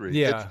poetry.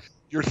 Yeah.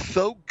 You're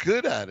so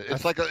good at it.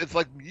 It's like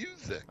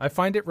music. I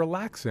find it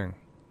relaxing.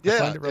 Yeah, I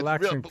find it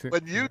relaxing.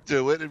 When you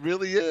do it, it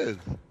really is.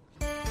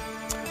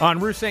 On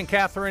Rue St.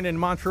 Catherine in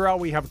Montreal,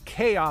 we have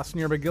chaos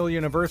near McGill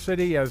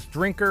University as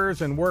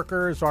drinkers and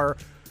workers are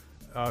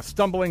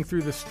stumbling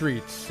through the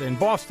streets. In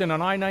Boston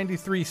on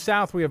I-93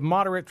 South, we have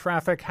moderate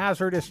traffic.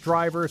 Hazardous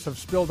drivers have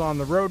spilled on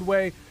the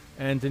roadway,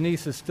 and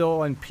Denise is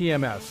still in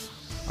PMS.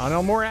 On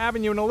Elmore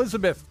Avenue in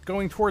Elizabeth,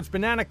 going towards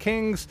Banana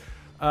Kings,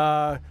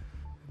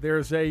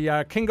 there's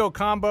a Kingo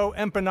Combo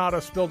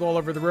empanada spilled all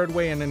over the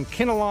roadway, and in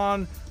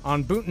Kinnelon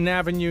on Boonton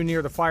Avenue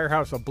near the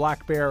firehouse, a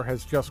black bear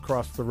has just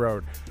crossed the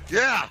road.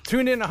 Yeah.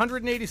 Tune in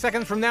 180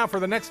 seconds from now for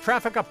the next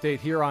traffic update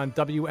here on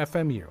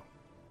WFMU.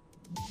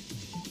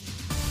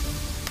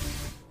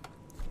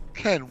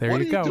 Ken, what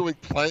are you doing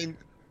playing?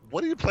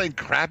 What are you playing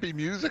crappy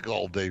music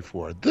all day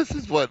for? This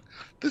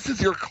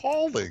is your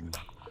calling.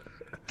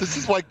 This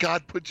is why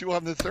God put you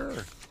on this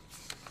earth.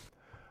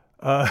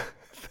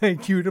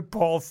 Thank you to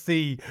Paul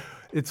C.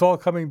 It's all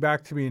coming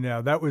back to me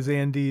now. That was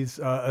Andy's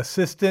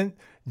assistant,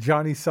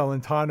 Johnny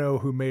Celentano,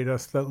 who made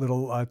us that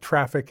little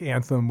traffic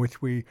anthem,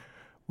 which we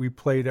we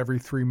played every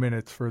 3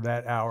 minutes for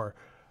that hour.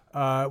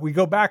 We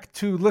go back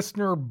to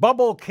listener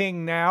Bubble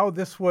King now.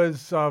 This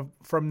was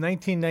from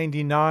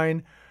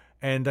 1999,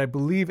 and I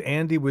believe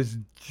Andy was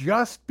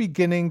just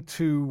beginning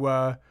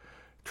to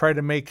try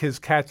to make his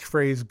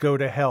catchphrase "Go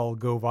to hell"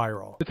 go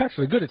viral. It's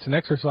actually good. It's an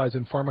exercise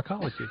in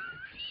pharmacology.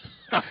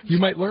 You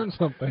might learn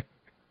something.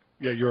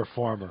 Yeah, you're a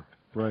farmer,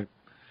 right?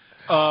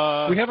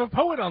 We have a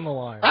poet on the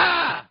line.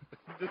 Ah!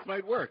 This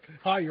might work.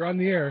 Hi, you're on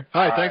the air.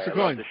 Hi, thanks for I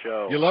calling. love the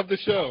show. You love the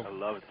show? I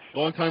love the show.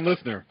 Long-time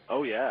listener.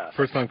 Oh, yeah.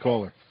 First-time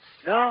caller.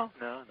 No.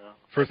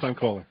 First-time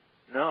caller.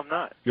 No, I'm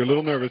not. You're a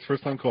little nervous.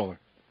 First-time caller.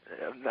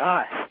 I'm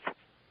not.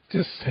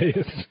 Just say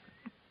it.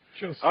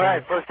 Just All say right,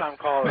 it. first-time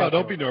caller. No,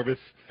 don't be nervous.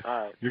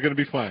 All right. You're going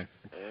to be fine.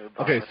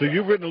 By Okay, so myself.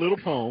 you've written a little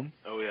poem,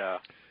 Oh, yeah.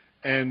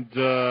 and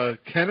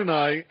Ken and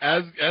I,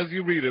 as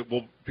you read it,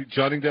 will be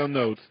jotting down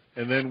notes,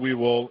 and then we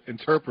will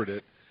interpret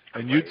it,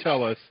 and you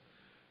tell us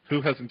who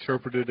has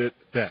interpreted it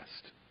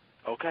best.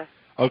 Okay.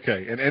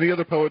 Okay, and any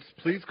other poets,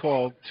 please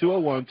call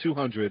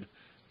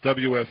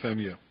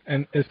 201-200-WFMU.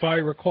 And if I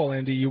recall,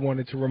 Andy, you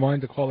wanted to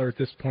remind the caller at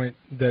this point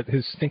that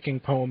his stinking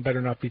poem better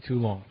not be too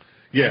long.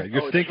 Yeah, your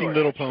it's stinking short,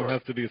 little it's poem short.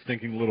 has to be a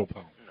stinking little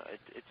poem. No,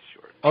 it's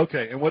short.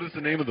 Okay, and what is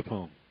the name of the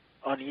poem?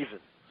 Uneven.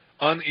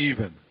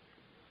 Uneven.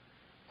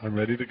 I'm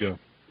ready to go.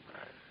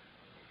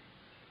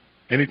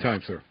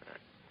 Anytime, sir.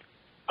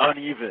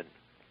 Uneven.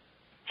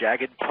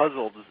 Jagged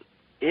puzzles.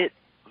 It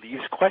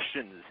leaves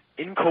questions.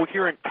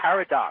 Incoherent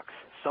paradox.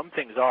 Some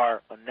things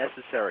are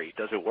unnecessary.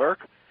 Does it work?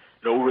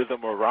 No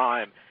rhythm or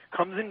rhyme.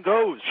 Comes and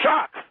goes.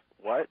 Shock!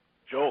 What?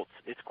 Jolts.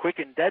 It's quick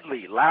and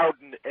deadly. Loud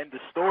and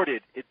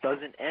distorted. It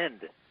doesn't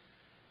end.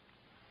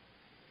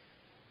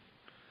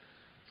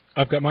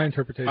 I've got my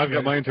interpretation. I've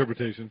got my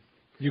interpretation.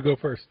 You go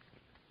first.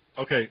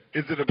 Okay,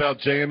 is it about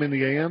JM in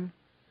the AM?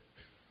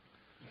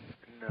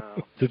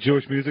 No. The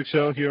Jewish music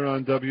show here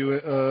on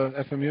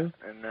WFMU?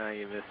 And now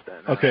you missed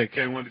that. No. Okay,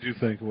 Ken, what did you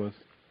think it was?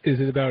 Is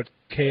it about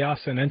chaos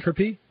and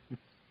entropy?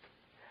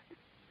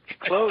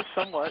 Close,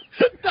 somewhat.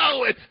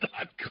 No, it's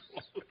not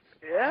close.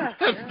 Yeah.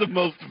 That's the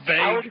most vague.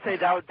 I would say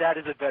that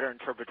is a better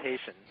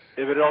interpretation.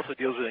 If it also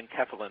deals with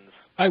enkephalins.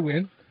 I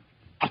win.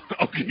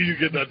 Okay, you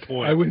get that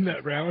point. I win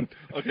that round.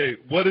 Okay,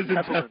 what is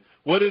Enkephalins.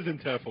 what is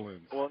enkephalins?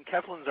 Well,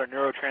 enkephalins are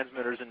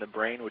neurotransmitters in the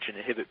brain which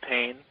inhibit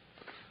pain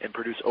and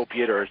produce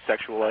opiate or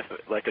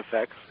sexual-like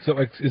effects. So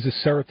is it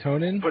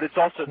serotonin? But it's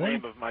also the What?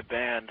 name of my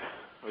band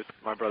with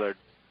my brother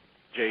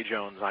Jay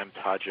Jones. I'm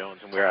Todd Jones,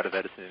 and we're out of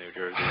Edison, New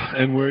Jersey.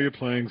 And where are you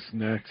playing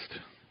next?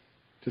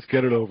 Just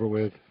get it over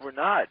with. We're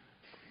not.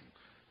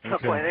 We're not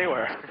Okay. playing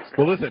anywhere.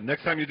 Well, listen,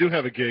 next time you do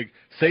have a gig,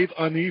 save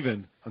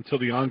Uneven until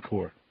the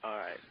encore. All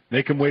right.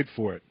 Make them wait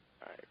for it.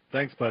 All right.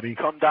 Thanks, buddy.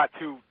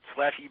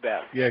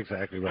 Come.2/eBath. Yeah,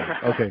 exactly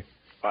right. Okay.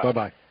 Bye.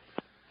 Bye-bye.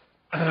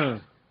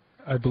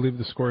 I believe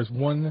the score is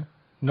 1-0.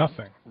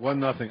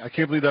 1-0. I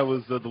can't believe that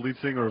was the lead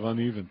singer of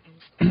Uneven.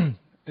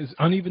 Is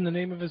Uneven the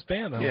name of his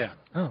band? Yeah.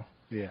 Oh.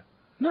 Yeah.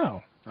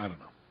 No. I don't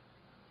know.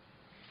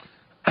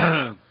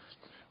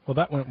 Well,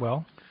 that went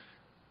well.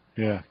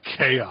 Yeah.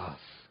 Chaos.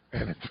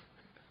 And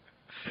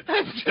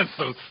that's just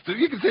so stupid.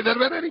 You can say that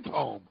about any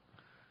poem.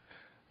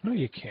 No,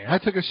 you can't. I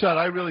took a shot.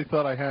 I really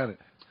thought I had it.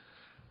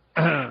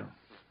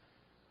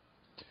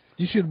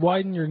 You should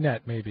widen your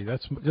net, maybe.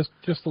 That's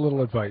just a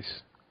little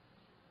advice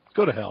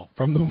Go to hell.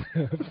 from the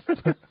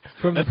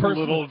from the That's a person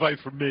little advice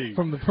from me.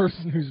 from the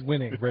person who's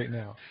winning right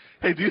now.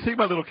 Hey, do you think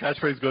my little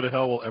catchphrase "Go to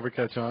hell" will ever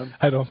catch on?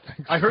 I don't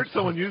think so. I heard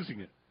someone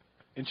using it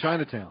in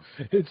Chinatown.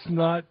 It's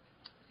not,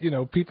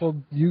 people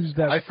use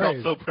that I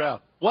phrase. felt so proud.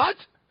 What?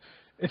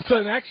 It's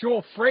an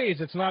actual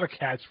phrase. It's not a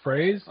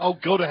catchphrase. Oh,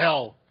 go to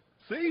hell.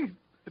 See?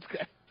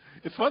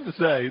 It's fun to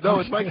say. No,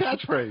 it's my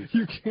catchphrase.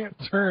 You can't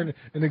turn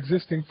an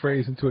existing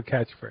phrase into a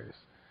catchphrase.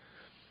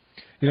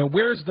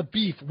 Where's the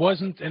beef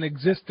wasn't an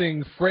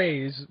existing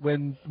phrase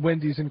when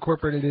Wendy's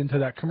incorporated into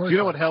that commercial. Do you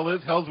know what hell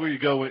is? Hell's where you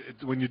go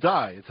when you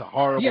die. It's a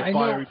horrible, Yeah, I know.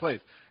 fiery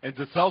place. And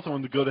to tell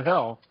someone to go to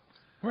hell,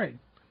 Right.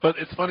 but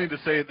it's funny to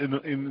say it in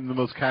the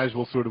most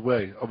casual sort of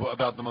way,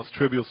 about the most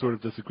trivial sort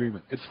of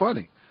disagreement. It's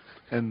funny.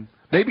 And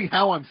maybe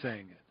how I'm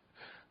saying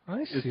it I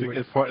is see.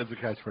 as part of the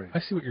catchphrase. I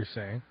see what you're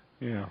saying.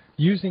 Yeah.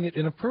 Using it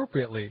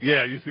inappropriately.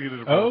 Yeah, you see it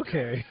in a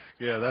Okay.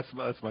 Yeah, that's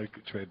my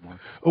trademark.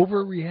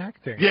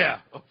 Overreacting. Yeah,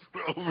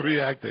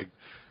 overreacting.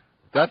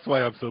 That's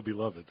why I'm so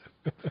beloved,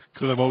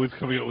 because I'm always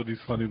coming up with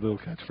these funny little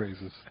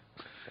catchphrases.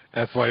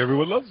 That's why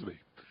everyone loves me.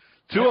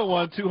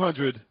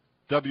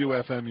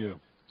 201-200-WFMU.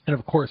 And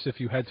of course, if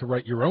you had to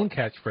write your own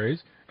catchphrase,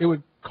 it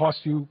would cost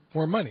you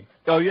more money.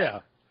 Oh yeah.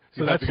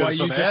 So You have that's to go why to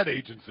you some ad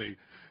agency.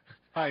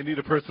 Hi, I need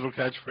a personal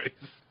catchphrase.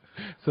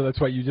 So that's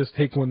why you just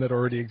take one that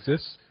already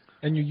exists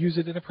and you use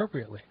it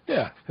inappropriately.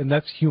 Yeah. And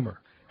that's humor.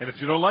 And if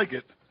you don't like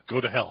it,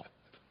 go to hell.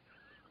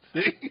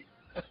 See?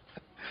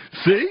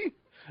 See?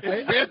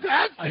 It's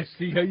fantastic. I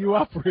see how you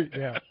operate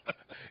now.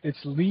 It's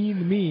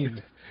lean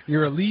mean.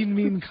 You're a lean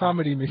mean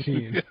comedy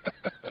machine.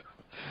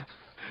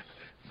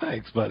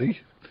 Thanks, buddy.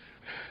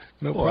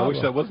 No Well, I problem.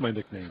 wish that was my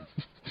nickname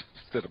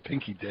instead of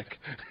Pinky Dick.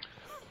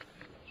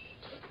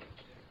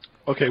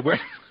 Okay, where?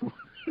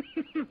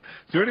 Is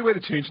there any way to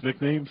change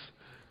nicknames?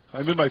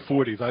 I'm in my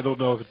 40s. I don't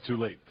know if it's too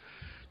late.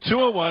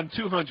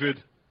 201-200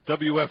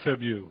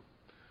 WFMU.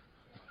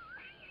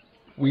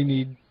 We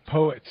need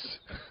poets.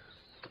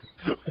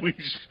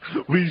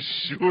 we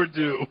sure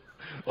do.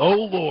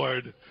 Oh,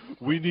 Lord,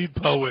 we need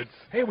poets.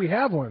 Hey, we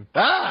have one.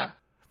 Ah!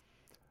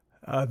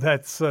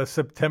 That's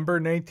September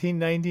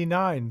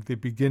 1999, the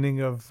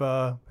beginning of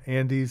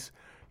Andy's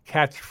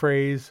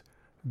catchphrase,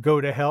 "Go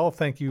to hell."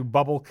 Thank you,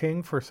 Bubble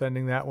King, for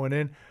sending that one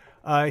in.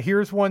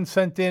 Here's one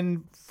sent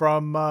in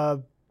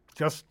from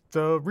just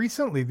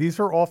recently. These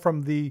are all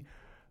from the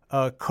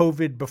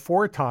COVID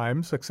before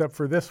times, except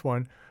for this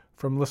one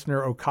from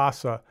listener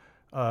Okasa.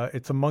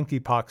 It's a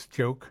monkeypox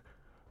joke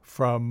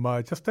from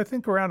just, I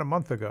think, around a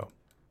month ago.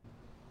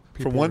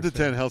 From 1 to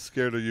 10, how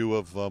scared are you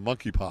of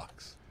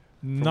monkeypox?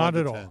 Not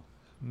at all.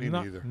 Me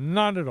neither.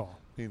 Not at all.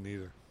 Me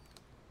neither.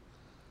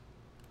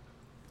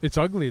 It's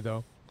ugly,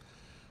 though.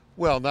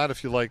 Well, not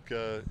if you like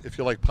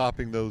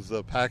popping those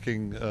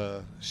packing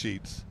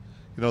sheets.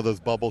 You know, those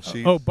bubble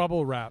sheets. Oh,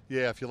 bubble wrap.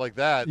 Yeah, if you like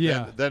that,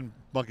 Yeah. then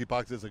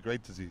monkeypox is a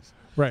great disease.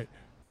 Right.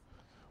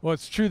 Well,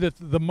 it's true that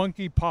the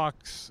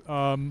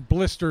monkeypox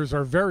blisters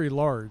are very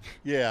large.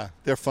 Yeah,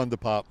 they're fun to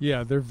pop.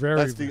 Yeah, they're very.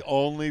 That's the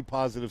only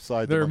positive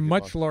side. They're to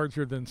much monkeypox.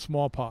 larger than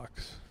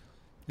smallpox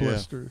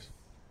blisters,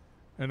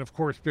 and of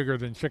course bigger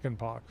than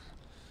chickenpox.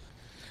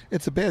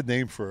 It's a bad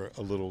name for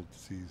a little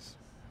disease.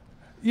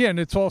 Yeah, and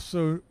it's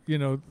also,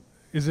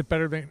 is it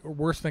better than or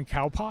worse than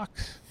cowpox?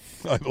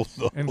 I don't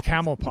know. And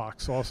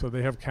camelpox also.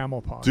 They have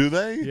camelpox. Do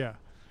they? Yeah.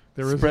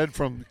 Spread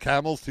from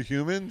camels to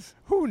humans?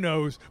 Who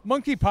knows?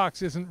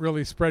 Monkeypox isn't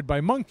really spread by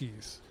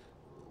monkeys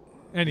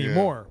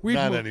anymore.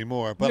 Yeah, not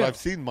anymore, but I've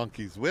seen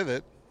monkeys with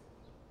it.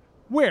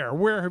 Where?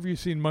 Where have you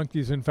seen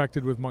monkeys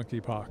infected with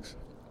monkeypox?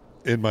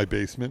 In my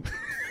basement.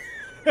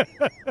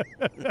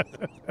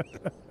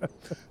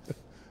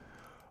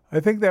 I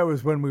think that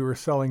was when we were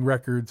selling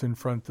records in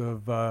front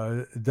of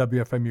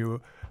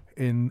WFMU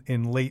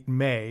in late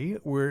May,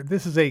 where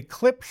this is a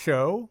clip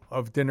show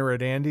of Dinner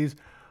at Andy's,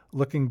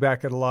 looking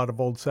back at a lot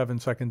of old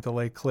 7-second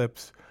delay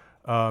clips.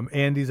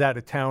 Andy's out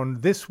of town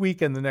this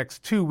week and the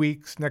next 2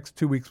 weeks. Next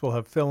 2 weeks we'll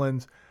have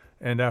fill-ins,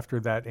 and after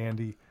that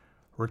Andy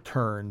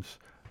returns.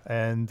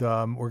 And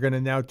we're going to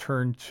now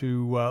turn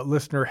to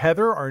listener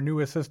Heather, our new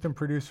assistant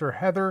producer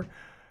Heather,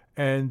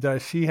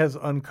 and she has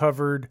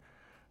uncovered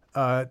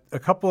a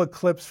couple of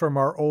clips from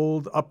our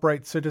old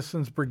Upright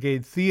Citizens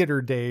Brigade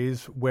theater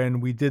days when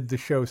we did the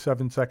show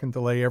 7-second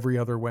delay every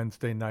other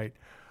Wednesday night,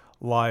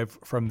 live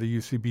from the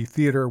UCB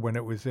Theater when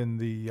it was in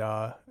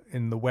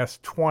the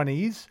West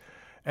 20s.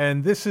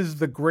 And this is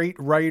the great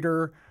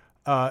writer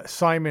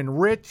Simon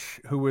Rich,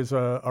 who was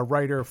a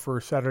writer for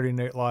Saturday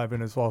Night Live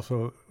and has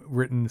also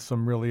written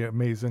some really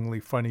amazingly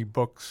funny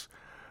books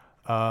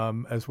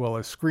as well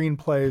as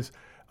screenplays.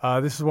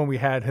 This is when we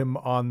had him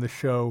on the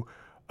show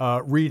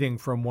reading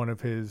from one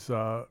of his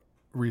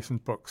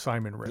recent books,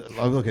 Simon Rich.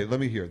 Okay, let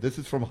me hear. This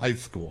is from high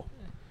school.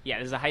 Yeah,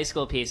 this is a high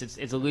school piece.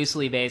 It's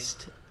loosely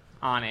based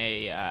on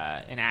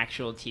an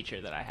actual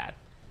teacher that I had.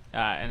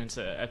 And it's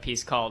a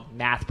piece called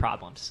Math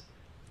Problems.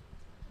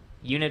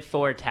 Unit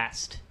 4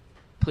 test.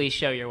 Please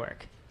show your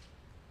work.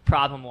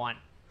 Problem 1.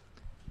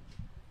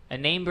 A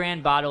name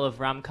brand bottle of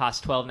rum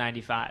costs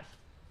 $12.95.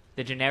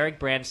 The generic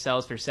brand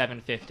sells for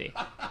 $7.50.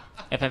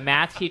 If a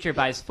math teacher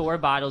buys 4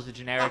 bottles of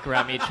generic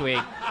rum each week,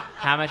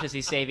 how much does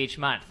he save each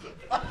month?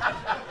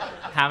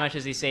 How much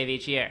does he save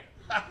each year?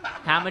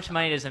 How much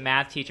money does a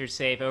math teacher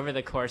save over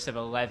the course of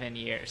 11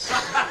 years?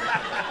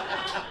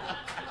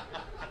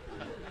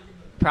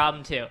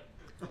 Problem 2.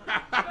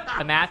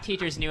 A math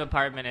teacher's new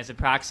apartment is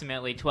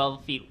approximately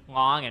 12 feet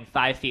long and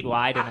 5 feet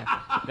wide, and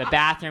the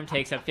bathroom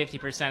takes up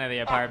 50% of the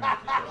apartment.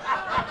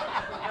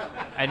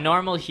 A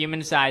normal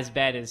human-sized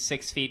bed is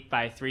 6 feet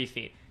by 3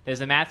 feet. Does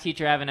the math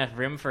teacher have enough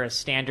room for a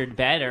standard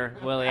bed, or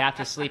will he have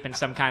to sleep in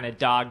some kind of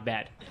dog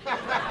bed?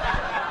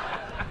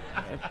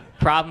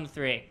 Problem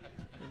 3.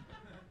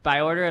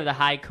 By order of the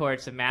high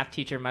courts, a math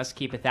teacher must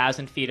keep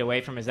 1,000 feet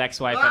away from his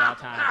ex-wife at all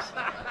times.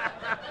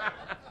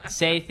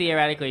 Say,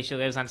 theoretically, she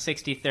lives on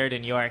 63rd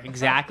in York,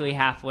 exactly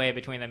halfway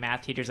between the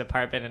math teacher's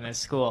apartment and his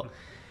school.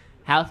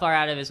 How far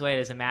out of his way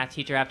does a math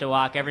teacher have to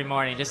walk every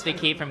morning just to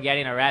keep from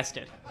getting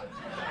arrested?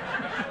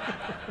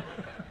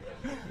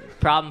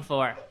 Problem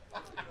 4.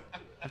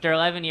 After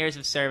 11 years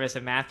of service,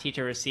 a math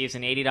teacher receives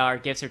an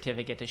 $80 gift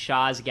certificate to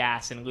Shaw's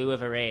Gas in lieu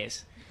of a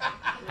raise.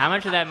 How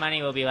much of that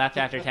money will be left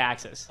after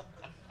taxes?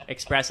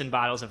 Express in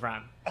bottles of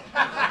rum.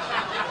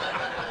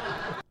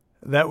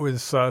 That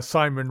was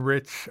Simon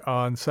Rich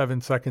on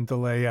 7-second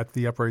delay at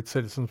the Upright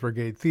Citizens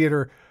Brigade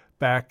Theater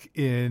back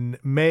in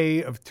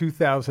May of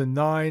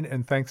 2009.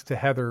 And thanks to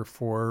Heather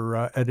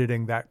for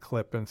editing that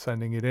clip and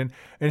sending it in.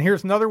 And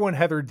here's another one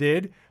Heather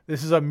did.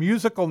 This is a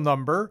musical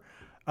number.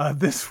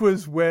 This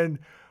was when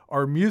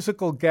our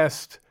musical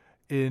guest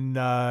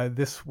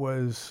this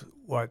was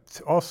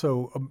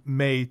also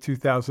May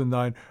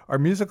 2009. Our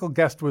musical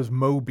guest was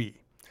Moby.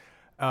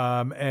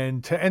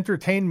 And to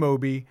entertain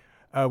Moby,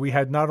 we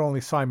had not only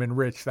Simon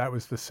Rich, that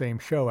was the same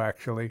show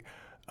actually.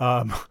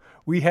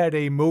 We had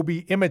a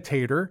Moby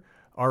imitator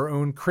our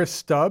own Chris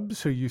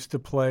Stubbs, who used to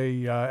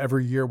play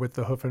every year with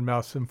the Hoof and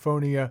Mouth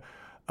Symphonia,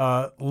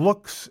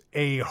 looks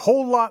a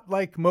whole lot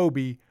like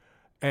Moby,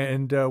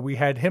 and we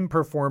had him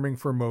performing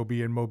for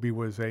Moby, and Moby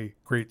was a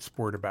great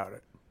sport about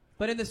it.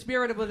 But in the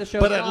spirit of what the show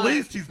But is at on,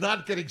 least he's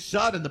not getting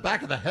shot in the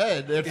back of the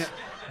head.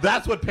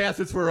 That's what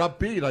passes for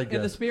upbeat, I guess.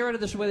 in the spirit of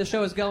the way the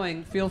show is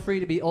going, feel free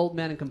to be old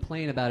men and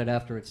complain about it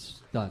after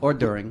it's done. Or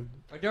during.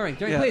 Or during,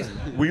 Yeah. please.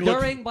 We look-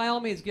 During, by all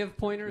means, give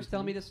pointers,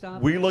 tell me to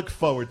stop. We look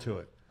forward to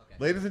it.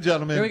 Ladies and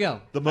gentlemen, Here we go.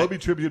 the Moby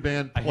Tribute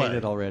Band I play. hate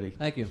it already.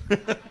 Thank you.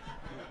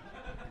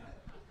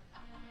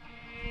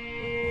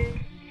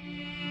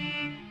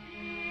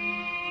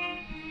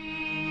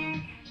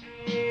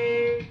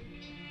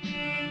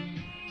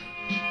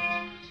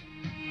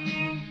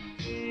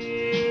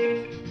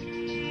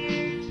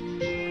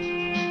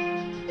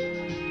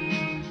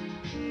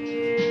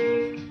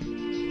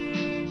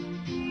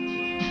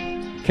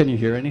 Can you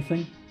hear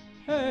anything?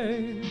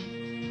 Hey,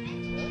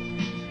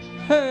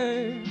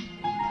 hey,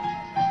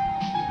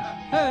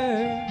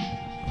 hey,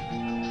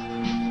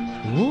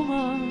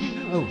 woman.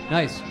 Oh,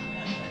 nice.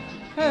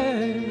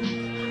 Hey,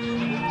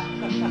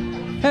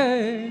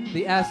 hey.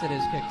 The acid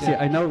is kicked See, in.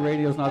 I know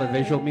radio's not a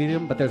visual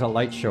medium, but there's a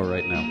light show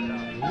right now.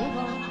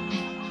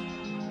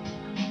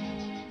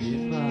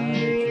 In my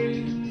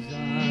dreams,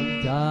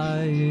 I'm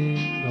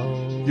dying.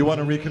 Oh. You want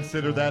to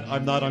reconsider that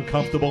I'm not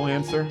uncomfortable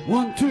answer?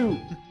 1, 2.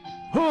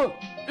 Huh,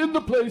 in the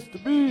place to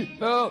be.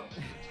 Oh.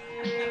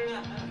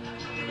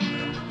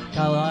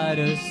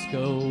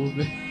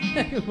 Kaleidoscope.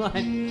 Come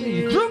on.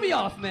 You threw me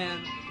off, man.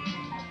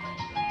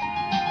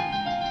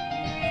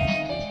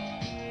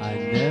 I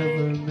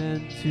never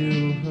meant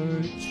to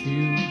hurt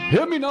you.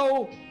 Hear me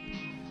now.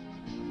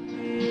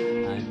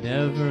 I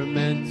never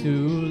meant to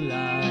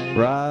lie.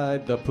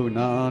 Ride the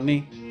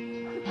punani.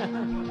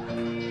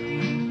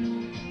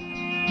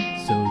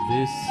 So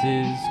this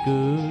is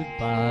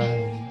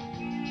goodbye.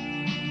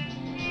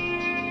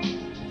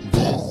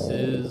 This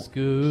is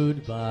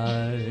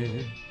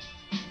goodbye.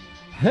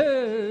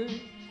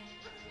 Hey,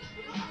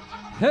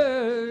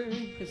 hey.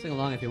 You can sing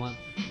along if you want.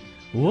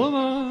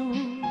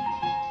 Woman.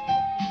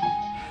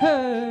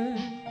 Hey,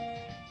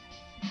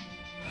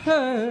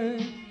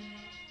 hey,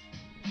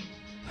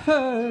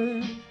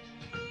 hey.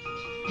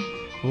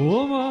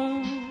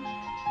 Woman.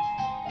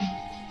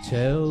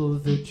 Tell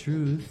the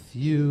truth,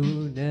 you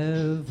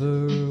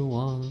never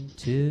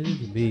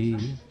wanted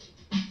me.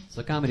 It's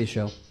a comedy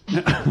show.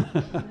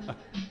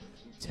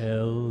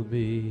 Tell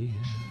me.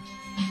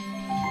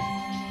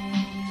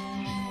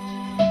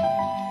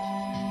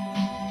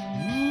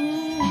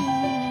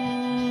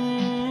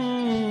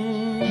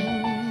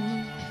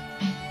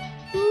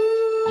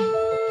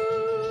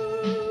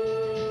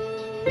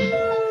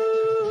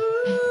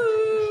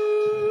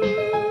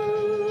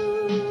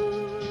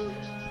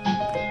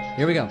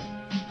 Here we go.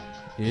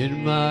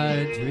 In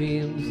my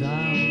dreams,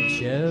 I'm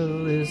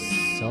jealous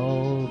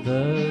all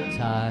the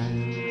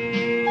time.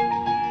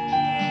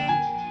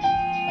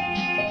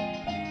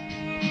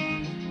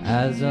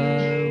 As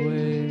I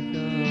wake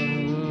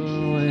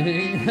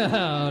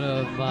out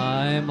of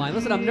my mind.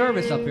 Listen, I'm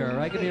nervous up here, all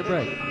right? Give me a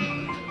break.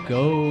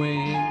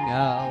 Going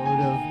out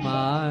of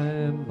my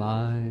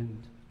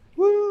mind.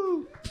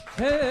 Woo!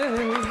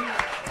 Hey!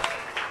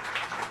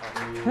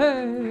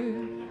 Hey!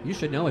 You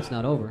should know it's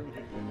not over.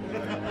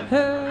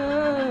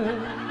 Hey!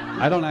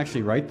 I don't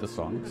actually write the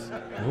songs.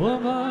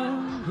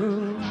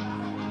 Woman,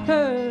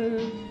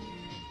 hey!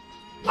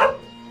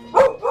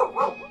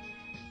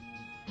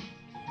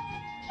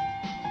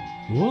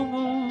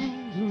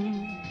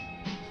 Woman,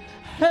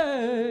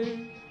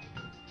 hey,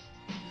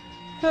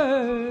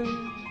 hey,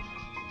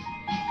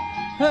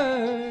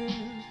 hey,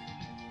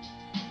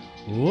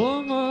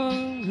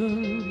 woman.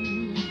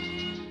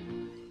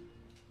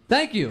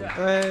 Thank you.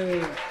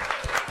 Hey.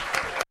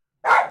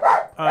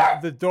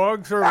 The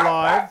dogs are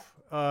live,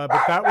 but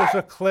that was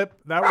a clip.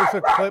 That was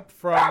a clip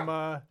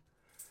from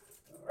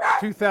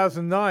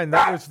 2009.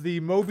 That was the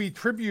Moby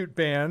tribute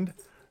band,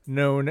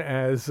 known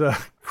as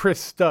Chris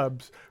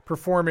Stubbs,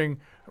 performing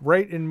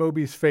right in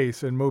Moby's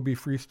face and Moby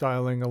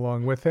freestyling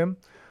along with him.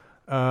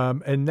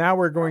 And now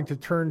we're going to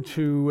turn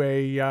to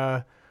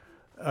a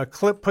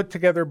clip put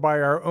together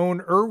by our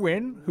own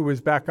Irwin, who is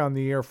back on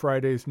the air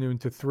Fridays noon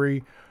to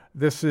 3.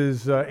 This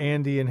is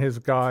Andy and his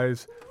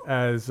guys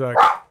as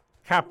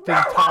Captain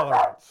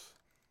Tolerance.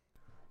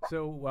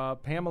 So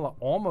Pamela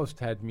almost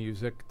had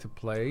music to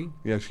play.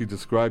 Yeah, she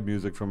described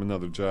music from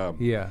another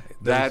job. Yeah.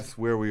 That's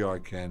where we are,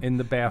 Ken. In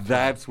the bathroom.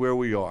 That's where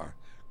we are.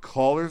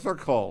 Callers are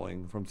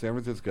calling from San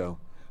Francisco,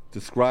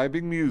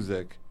 describing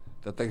music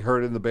that they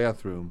heard in the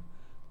bathroom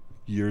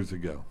years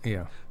ago.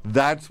 Yeah.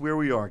 That's where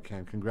we are,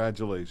 Ken.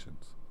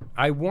 Congratulations.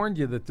 I warned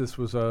you that this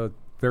was a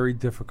very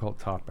difficult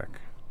topic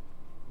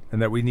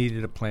and that we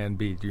needed a plan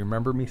B. Do you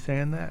remember me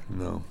saying that?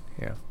 No.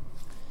 Yeah.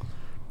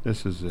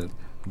 This is it.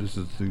 This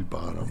is the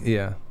bottom.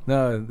 Yeah.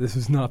 No, this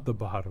is not the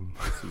bottom.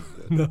 This is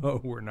it.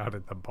 No, we're not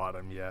at the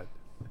bottom yet.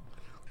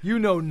 You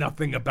know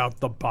nothing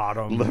about the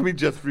bottom. Let me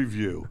just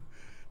review.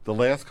 The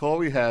last call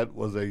we had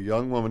was a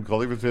young woman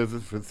calling from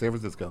San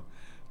Francisco,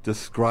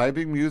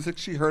 describing music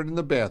she heard in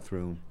the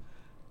bathroom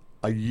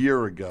a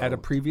year ago. At a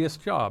previous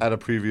job. At a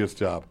previous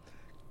job.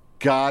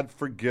 God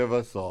forgive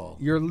us all.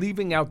 You're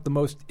leaving out the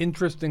most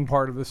interesting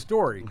part of the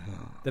story,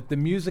 that the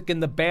music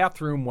in the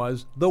bathroom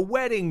was the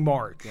wedding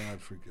march.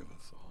 God forgive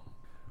us all.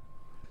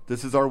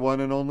 This is our one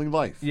and only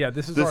life. Yeah,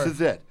 this is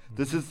it.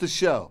 This is the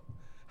show.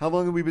 How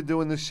long have we been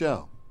doing this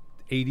show?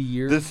 80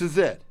 years. This is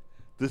it.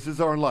 This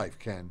is our life,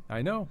 Ken.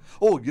 I know.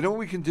 Oh, you know what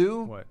we can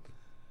do? What?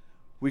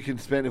 We can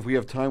spend, if we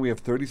have time, we have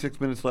 36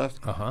 minutes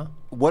left. Uh-huh.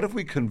 What if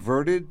we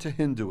converted to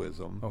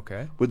Hinduism?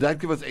 Okay. Would that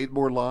give us 8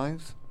 more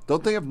lives?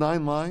 Don't they have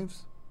 9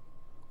 lives?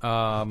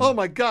 Um, Oh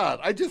my God,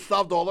 I just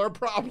solved all our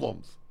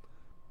problems.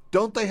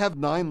 Don't they have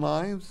 9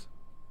 lives?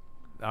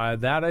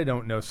 That I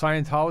don't know.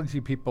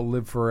 Scientology people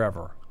live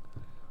forever.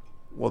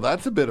 Well,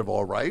 that's a bit of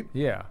all right.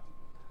 Yeah.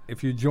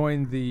 If you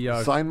join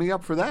the Sign me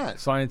up for that.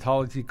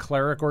 Scientology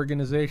cleric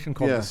organization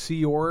called Yeah. the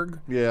Sea Org,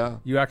 Yeah.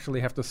 you actually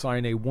have to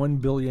sign a 1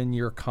 billion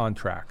year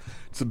contract.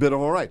 It's a bit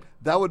of all right.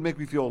 That would make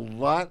me feel a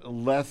lot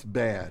less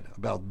bad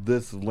about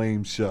this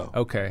lame show.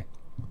 Okay.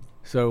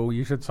 So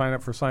you should sign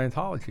up for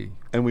Scientology.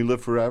 And we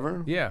live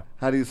forever? Yeah.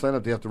 How do you sign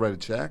up? Do you have to write a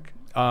check?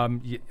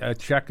 A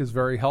check is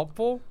very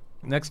helpful.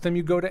 Next time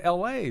you go to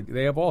L.A.,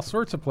 they have all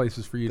sorts of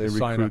places for you They to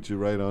sign up. recruit you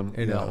right on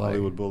in LA.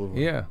 Hollywood Boulevard.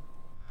 Yeah.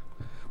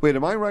 Wait,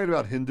 am I right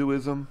about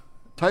Hinduism?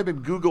 Type in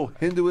Google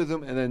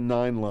Hinduism and then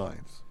 9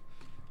 lives.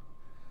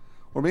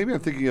 Or maybe I'm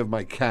thinking of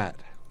my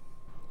cat.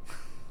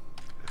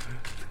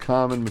 It's a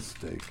common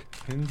mistake.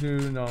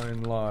 Hindu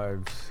 9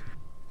 lives.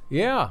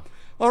 Yeah.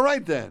 All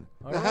right then.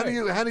 All Now, how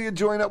right. do you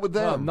join up with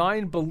them?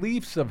 9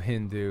 beliefs of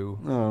Hindu.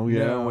 Oh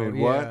yeah. No, Wait,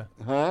 yeah. what?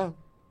 Huh?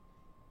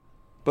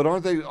 But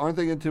aren't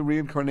they into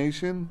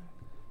reincarnation?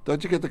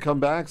 Don't you get to come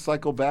back,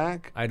 cycle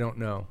back? I don't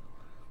know.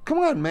 Come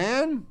on,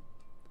 man.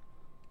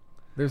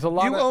 There's a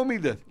lot You of owe me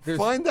this.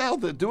 Find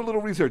out that. Do a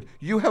little research.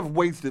 You have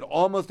wasted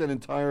almost an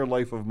entire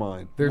life of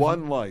mine.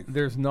 One life.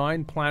 There's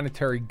 9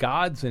 planetary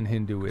gods in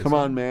Hinduism. Come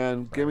on,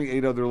 man. Give me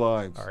 8 other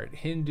lives. All right,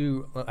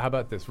 Hindu. How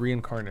about this?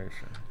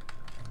 Reincarnation.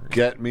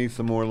 Get me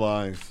some more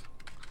lives.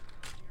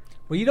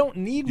 Well, you don't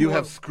need. You more,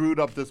 have screwed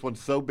up this one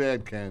so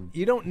bad, Ken.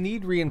 You don't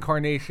need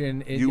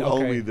reincarnation. You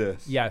owe me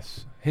this.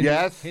 Yes.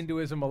 Yes?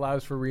 Hinduism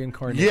allows for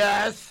reincarnation.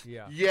 Yes.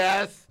 Yeah.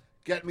 Yes.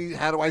 Get me.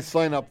 How do I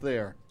sign up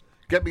there?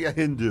 Get me a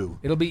Hindu.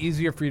 It'll be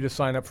easier for you to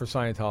sign up for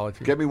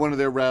Scientology. Get me one of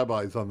their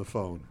rabbis on the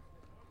phone.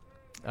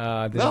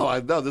 No,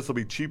 this will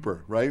be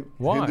cheaper, right?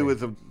 Why?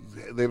 Hinduism,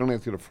 they don't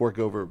ask you to fork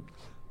over a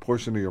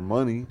portion of your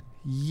money.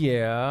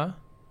 Yeah.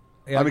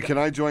 I mean, can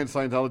I join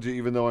Scientology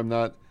even though I'm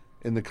not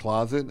in the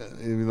closet,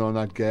 even though I'm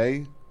not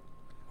gay?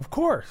 Of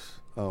course.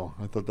 Oh,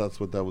 I thought that's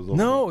what that was all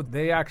No,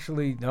 they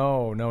actually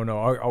no.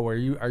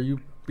 Are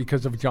you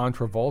because of John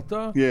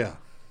Travolta? Yeah.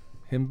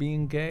 Him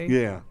being gay?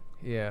 Yeah.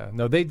 Yeah.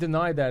 No, they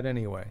deny that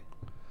anyway.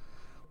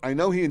 I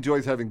know he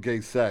enjoys having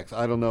gay sex.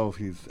 I don't know if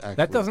he's actually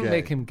That doesn't gay.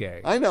 make him gay.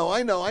 I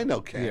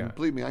know, Ken. Yeah.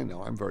 Believe me, I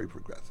know. I'm very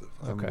progressive.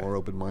 I'm Okay. more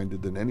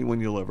open-minded than anyone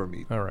you'll ever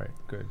meet. All right,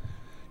 good.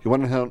 You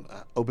want to know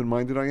how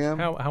open-minded I am?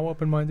 How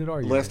open-minded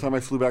are you? Last time I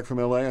flew back from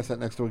L.A., I sat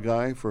next to a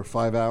guy for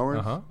 5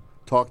 hours,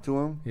 talked to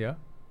him, Yeah.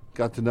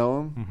 got to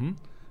know him,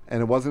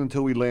 and it wasn't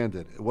until we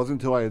landed. It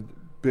wasn't until I had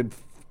been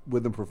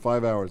with him for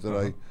 5 hours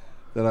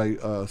that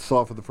I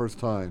saw for the first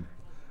time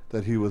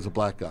that he was a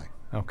black guy.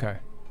 Okay.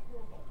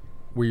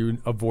 Were you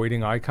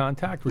avoiding eye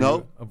contact? Were you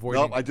Nope.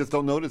 avoiding? Nope. I just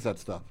don't notice that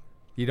stuff.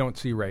 You don't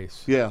see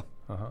race. Yeah.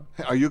 Uh-huh.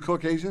 Hey, are you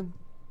Caucasian?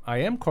 I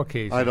am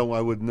Caucasian.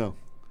 I wouldn't know.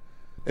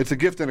 It's a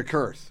gift and a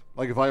curse.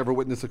 Like if I ever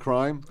witness a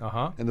crime,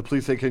 and the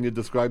police say, "Can you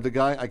describe the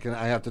guy?"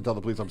 I have to tell the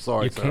police, "I'm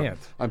sorry, You sir. can't.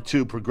 I'm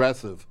too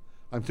progressive.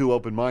 I'm too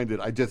open-minded.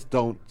 I just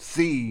don't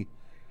see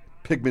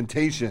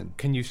pigmentation."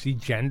 Can you see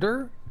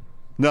gender?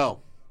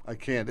 No, I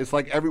can't. It's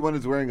like everyone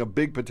is wearing a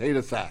big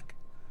potato sack.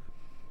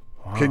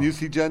 Can you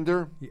see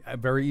gender? Yeah,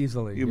 very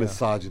easily. You yeah.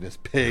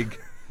 misogynist pig.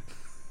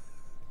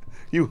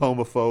 You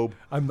homophobe.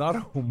 I'm not a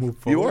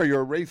homophobe. You are.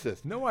 You're a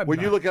racist. No, I'm When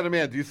not. you look at a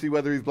man, do you see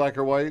whether he's black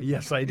or white?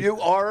 Yes, I do.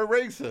 You are a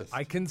racist.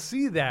 I can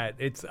see that.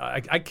 It's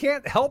I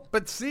can't help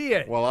but see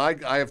it. Well, I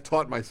have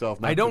taught myself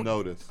not to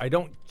notice. I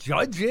don't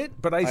judge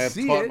it, but I have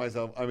see taught it.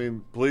 myself. I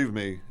mean, believe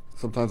me,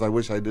 sometimes I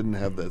wish I didn't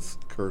have this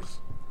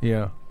curse.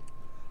 Yeah.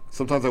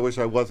 Sometimes I wish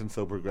I wasn't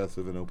so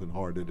progressive and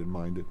open-hearted and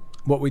minded.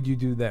 What would you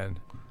do then?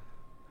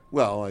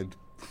 Well,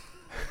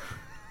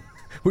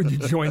 Would you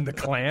join the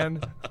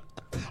Klan?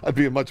 I'd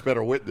be a much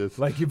better witness.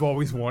 Like you've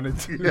always wanted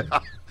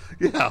to.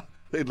 Yeah,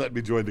 they'd let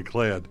me join the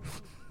Klan.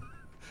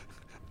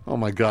 Oh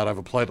my God, I've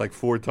applied like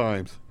 4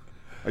 times.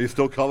 Are you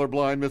still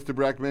colorblind, Mr.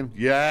 Breckman?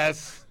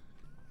 Yes.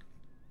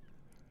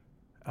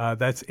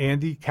 That's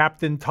Andy,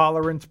 Captain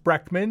Tolerance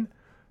Breckman,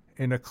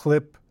 in a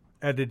clip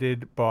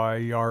edited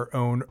by our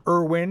own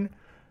Irwin.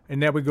 And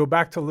now we go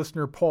back to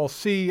listener Paul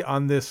C.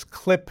 on this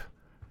clip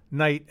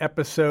night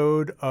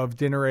episode of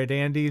Dinner at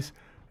Andy's.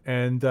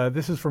 And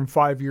this is from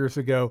 5 years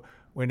ago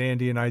when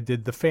Andy and I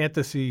did the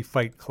Fantasy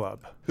Fight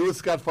Club. Who is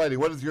Scott fighting?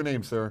 What is your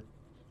name, sir?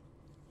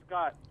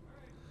 Scott.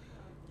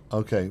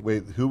 Okay,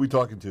 wait, who are we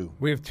talking to?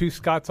 We have 2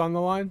 Scotts on the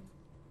line?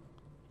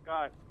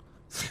 Scott.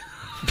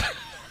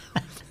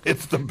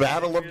 It's the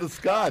Battle of the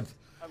Scots.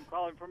 I'm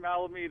calling from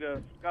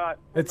Alameda, Scott.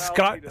 It's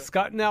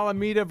Scott and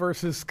Alameda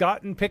versus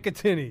Scott and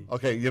Picatinny.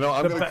 Okay, you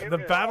know,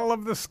 the Battle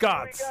of the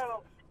Scots.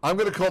 I'm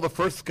going to call the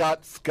first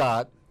Scott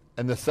Scott,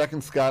 and the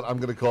second Scott I'm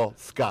going to call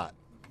Scott.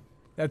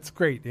 That's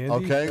great, Andy.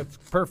 Okay, that's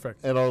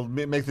perfect. And it'll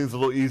make things a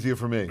little easier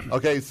for me.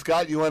 Okay,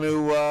 Scott, you want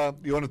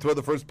to throw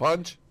the first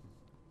punch?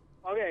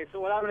 Okay,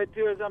 so what I'm going to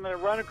do is I'm going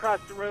to run across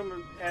the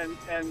room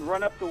and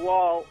run up the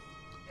wall,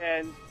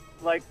 and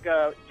like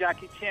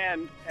Jackie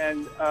Chan,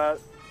 and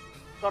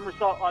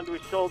somersault onto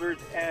his shoulders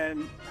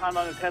and pound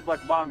on his head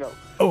like bongo.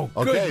 Oh,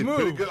 okay,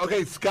 pretty good.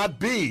 Okay, Scott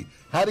B,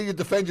 how do you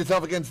defend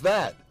yourself against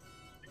that?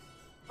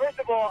 First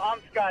of all, I'm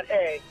Scott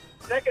A.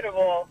 Second of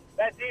all,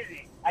 that's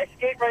easy. I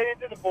skate right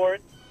into the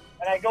board,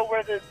 and I go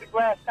where the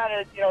glass kind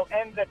of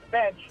ends at the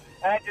bench,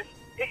 and I just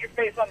hit your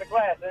face on the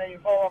glass, and then you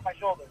fall off my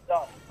shoulders.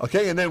 Done.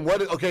 Okay, and then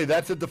what? Okay,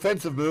 that's a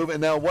defensive move,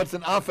 and now what's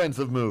an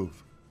offensive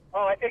move?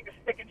 Oh, I take the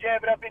stick and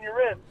jab it up in your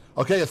ribs.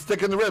 Okay, a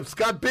stick in the ribs.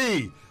 Scott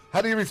B,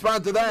 how do you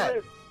respond to that?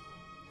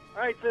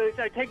 All right, so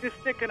I take this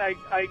stick and I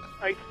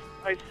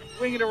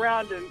swing it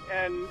around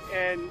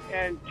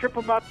and trip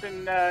him up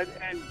and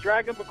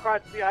drag him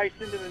across the ice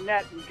into the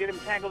net and get him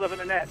tangled up in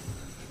the net.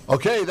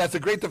 Okay, that's a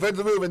great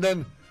defensive move, and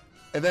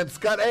then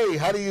Scott A,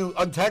 how do you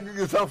untangle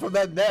yourself from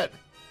that net?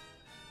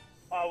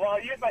 Well, I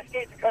use my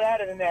skate to cut out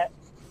of the net.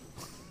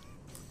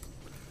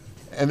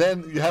 And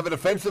then you have an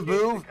offensive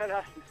move?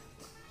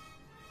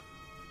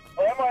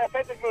 Well, then my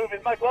offensive move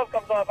is my glove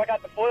comes off. I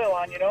got the foil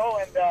on, and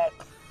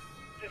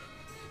just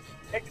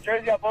take the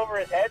jersey up over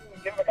his head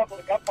and give him a couple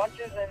of gut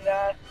punches and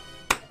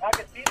knock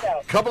his teeth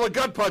out. Couple of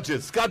gut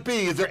punches. Scott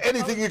B, is there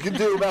anything you can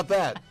do about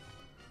that?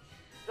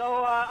 So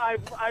I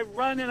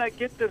run and I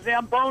get the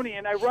Zamboni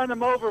and I run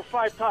him over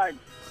 5 times.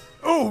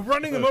 Oh,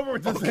 running him over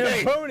with the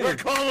Zamboni. We're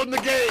calling the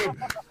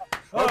game.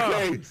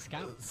 Okay,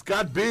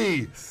 Scott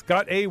B.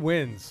 Scott A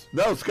wins.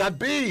 No, Scott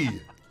B.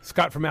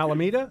 Scott from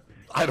Alameda?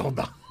 I don't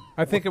know.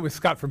 I think it was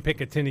Scott from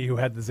Picatinny who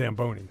had the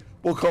Zamboni.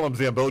 We'll call him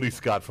Zamboni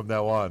Scott from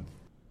now on.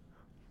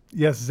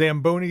 Yes,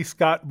 Zamboni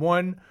Scott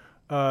won.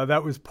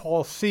 That was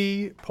Paul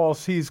C. Paul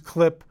C.'s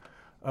clip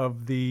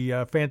of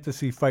the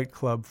Fantasy Fight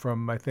Club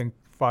from, I think,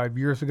 5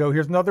 years ago.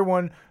 Here's another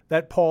one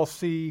that Paul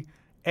C.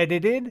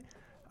 edited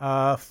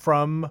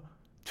from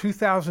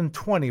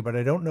 2020, but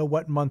I don't know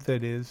what month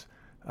it is.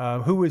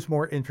 Who is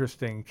more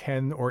interesting,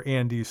 Ken or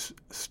Andy's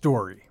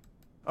story?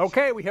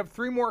 Okay, we have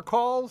 3 more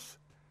calls.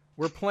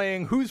 We're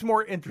playing Who's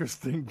More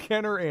Interesting,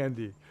 Ken or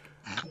Andy?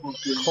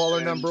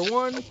 Caller number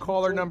 1,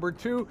 caller number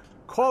 2,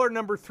 caller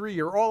number 3.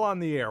 You're all on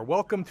the air.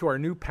 Welcome to our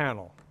new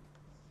panel.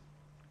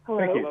 Hello.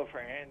 Hello for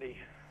Andy.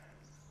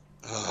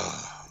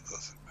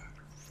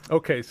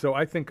 Okay, so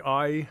I think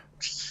I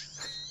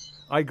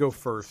go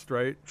first,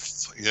 right?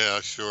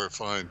 Yeah, sure,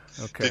 fine.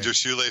 Okay. Did your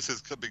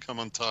shoelaces become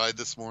untied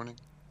this morning?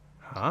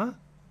 Huh?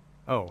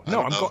 Oh, I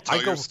no, don't know.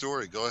 Tell your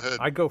story. Go ahead.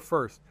 I go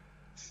first.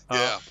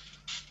 Yeah.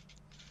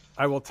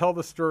 I will tell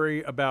the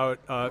story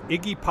about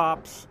Iggy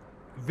Pop's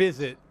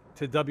visit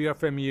to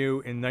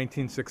WFMU in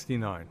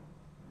 1969.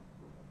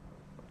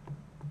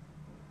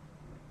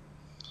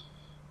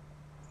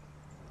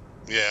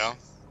 Yeah.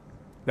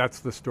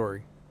 That's the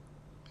story.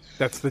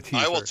 That's the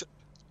teaser.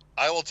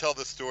 I will tell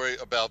the story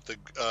about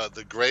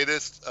the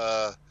greatest.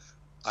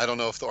 I don't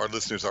know if our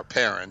listeners are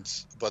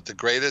parents, but the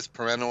greatest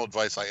parental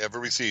advice I ever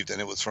received,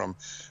 and it was from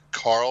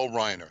Carl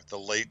Reiner, the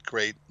late,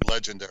 great,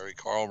 legendary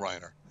Carl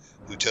Reiner,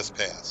 who just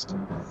passed.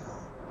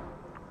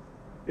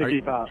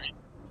 Iggy Pop.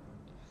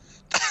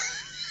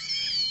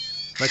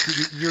 Like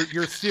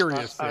you're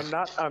serious.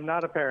 I'm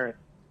not a parent.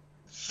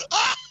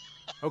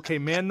 Okay,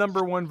 man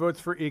number 1 votes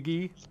for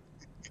Iggy.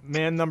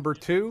 Man number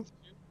 2?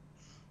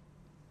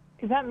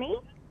 Is that me?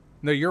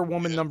 No, you're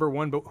woman number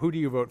 1, but who do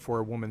you vote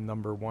for, woman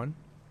number 1?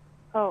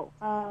 Oh,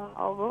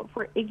 I'll vote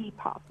for Iggy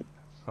Pop.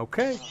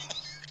 Okay.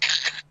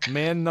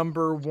 Man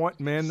number 1,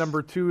 man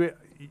number 2,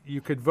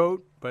 you could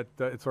vote, but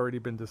it's already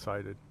been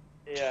decided.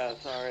 Yeah,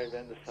 it's already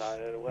been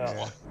decided. Well,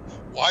 Yeah.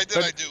 Why did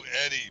I do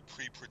any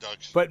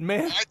pre-production? But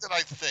man, why did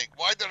I think?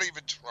 Why did I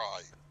even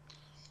try?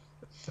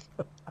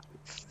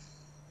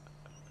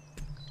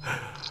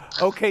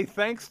 Okay,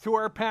 thanks to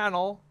our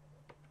panel.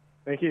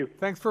 Thank you.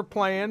 Thanks for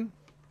playing.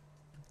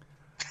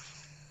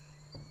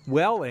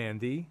 Well,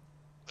 Andy.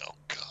 Oh,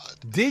 God.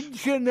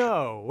 Did you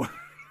know?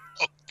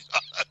 Oh,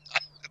 God.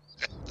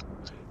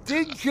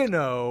 Did you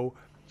know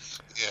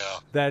Yeah.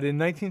 that in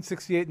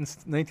 1968 and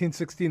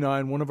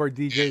 1969, one of our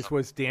DJs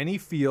was Danny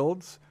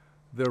Fields,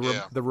 the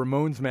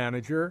Ramones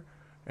manager,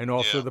 and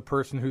also the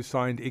person who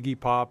signed Iggy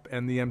Pop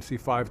and the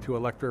MC5 to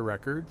Elektra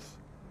Records?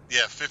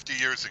 Yeah, 50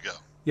 years ago.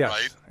 Yes,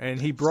 Right?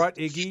 and he brought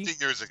Iggy.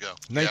 50 years ago.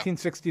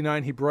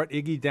 1969, he brought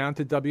Iggy down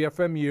to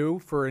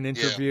WFMU for an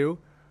interview.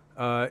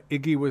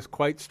 Iggy was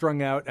quite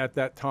strung out at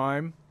that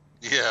time.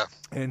 Yeah.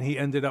 And he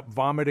ended up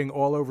vomiting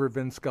all over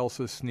Vin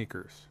Scelsa's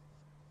sneakers.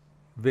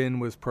 Vin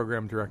was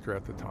program director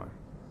at the time.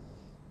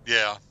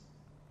 Yeah.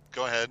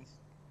 Go ahead.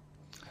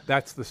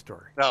 That's the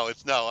story. No,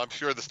 I'm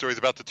sure the story's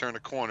about to turn a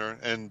corner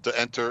and to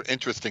enter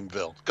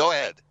Interestingville. Go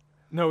ahead.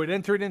 No, it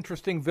entered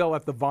Interestingville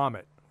at the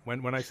vomit.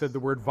 When I said the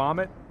word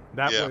vomit,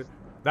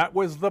 That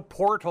was the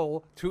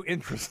portal to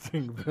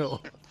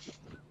Interestingville.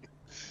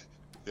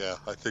 Yeah,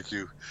 I think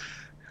your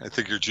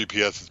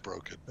GPS is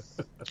broken.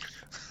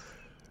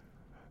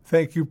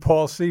 Thank you,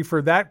 Paul C.,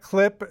 for that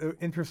clip.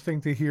 Interesting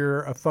to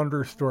hear a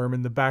thunderstorm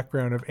in the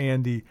background of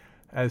Andy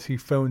as he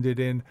phoned it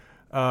in.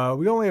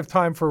 We only have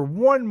time for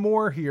one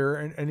more here,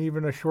 and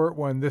even a short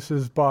one. This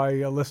is by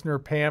a listener,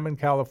 Pam, in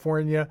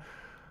California.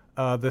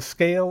 The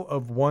scale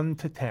of 1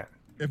 to 10.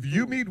 If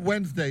you meet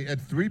Wednesday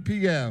at 3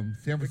 p.m.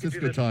 San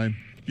Francisco time,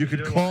 you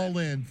could call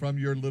in from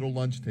your little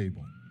lunch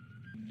table.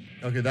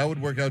 Okay, that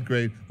would work out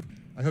great.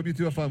 I hope you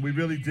two have fun. We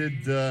really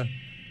did,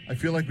 I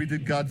feel like we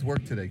did God's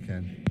work today,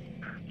 Ken.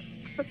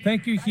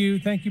 Thank you, Hugh.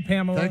 Thank you,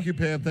 Pamela. Thank you,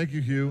 Pam. Thank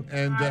you, Hugh.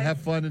 And have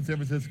fun in San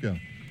Francisco.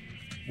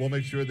 We'll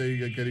make sure they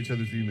get each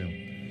other's email.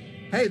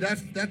 Hey,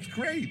 that's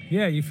great.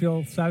 Yeah, you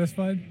feel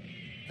satisfied?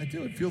 I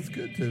do. It feels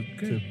good to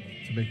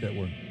make that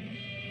work.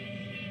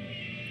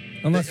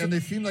 And they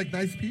seem like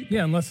nice people.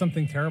 Yeah, unless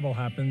something terrible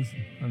happens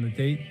on the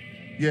date.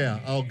 Yeah.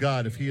 Oh,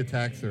 God, if he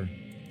attacks her.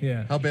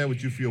 Yeah. How bad would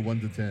you feel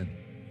 1 to 10?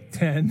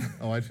 10.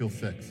 Oh, I'd feel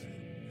 6.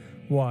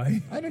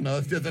 Why? I don't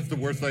know. That's the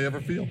worst I ever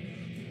feel.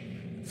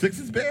 6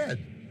 is bad.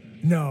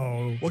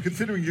 No. Well,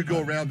 considering you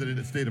go around it in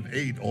a state of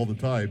 8 all the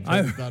time,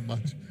 10 is not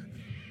much.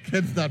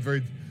 10 is not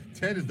very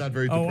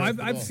depressed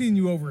I've seen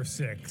you over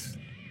 6.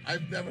 I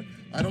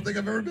don't think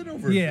I've ever been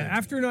over 6. Yeah,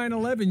 after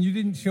 9/11, you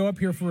didn't show up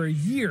here for a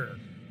year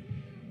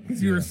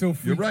because you were so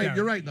freaked out.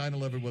 You're right.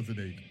 9/11 was an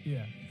 8.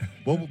 Yeah.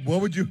 Where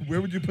would you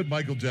put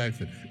Michael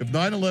Jackson if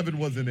 9/11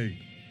 was an 8?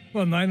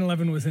 Well,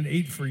 9/11 was an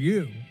 8 for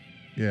you.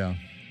 Yeah.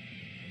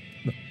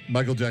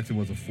 Michael Jackson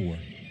was a 4.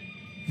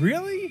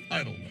 Really?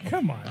 I don't know.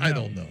 Come on. I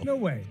don't know. No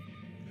way.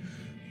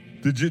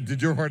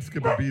 Did your heart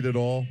skip a beat at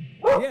all?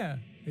 Yeah,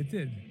 it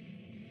did.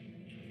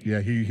 Yeah,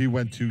 he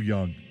went too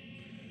young.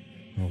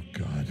 Oh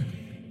God.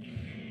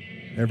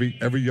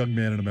 Every young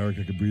man in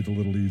America could breathe a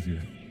little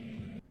easier.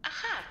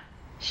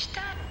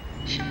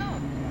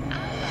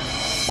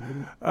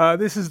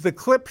 This is the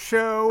Clip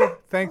Show.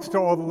 Thanks to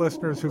all the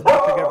listeners who've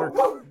put together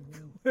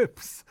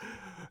clips,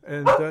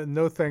 and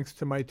no thanks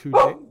to my two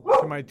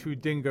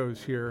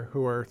dingoes here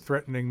who are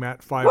threatening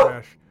Matt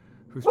Fivash,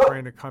 who's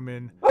trying to come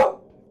in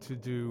to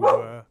do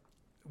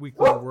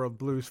Weekly World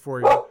Blues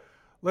for you.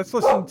 Let's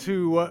listen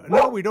to.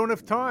 No, we don't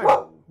have time.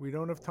 We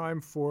don't have time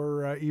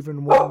for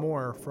even one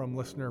more from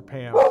listener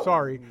Pam.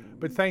 Sorry,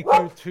 but thank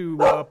you to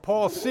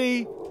Paul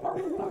C.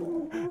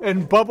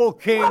 and Bubble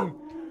King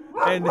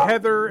and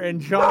Heather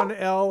and John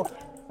L.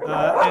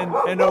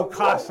 and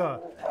Okasa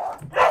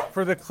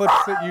for the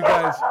clips that you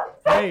guys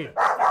made.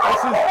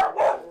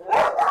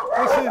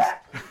 This is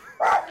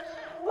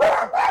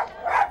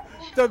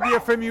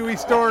WFMU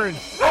East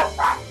Orange,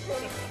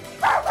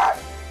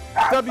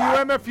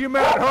 WMFU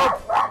Mount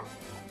Hope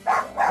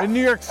in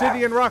New York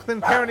City and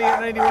Rockland County at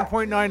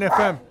 91.9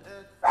 FM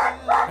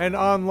and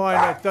online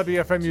at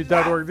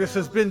WFMU.org. This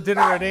has been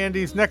Dinner at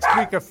Andy's. Next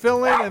week, a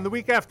fill-in, and the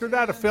week after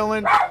that, a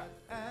fill-in.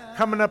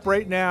 Coming up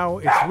right now,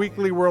 it's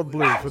Weekly World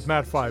Blues with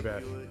Matt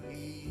Fivash.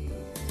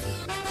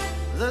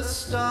 The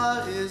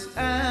star is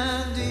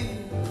Andy,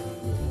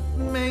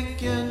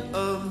 making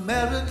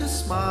America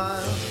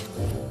smile.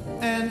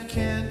 And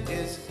Ken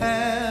is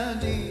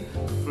handy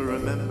for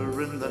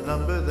remembering the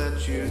number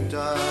that you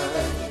dialed.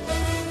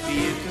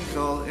 You can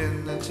call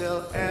in and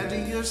tell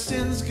Andy your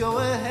sins. Go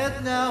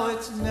ahead now,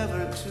 it's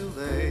never too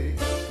late.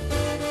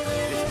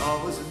 It's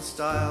always in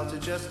style to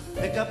just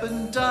pick up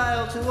and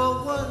dial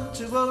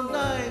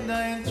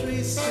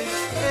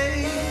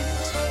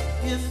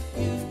 201-209-9368. If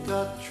you've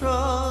got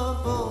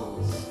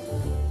troubles,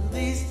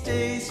 these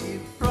days you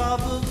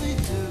probably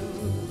do.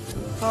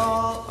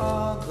 Call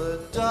on the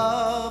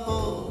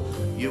double.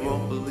 You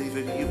won't believe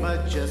it, you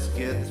might just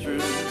get through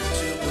to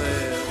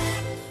where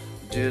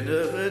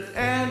Dinner at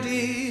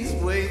Andy's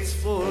waits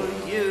for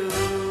you.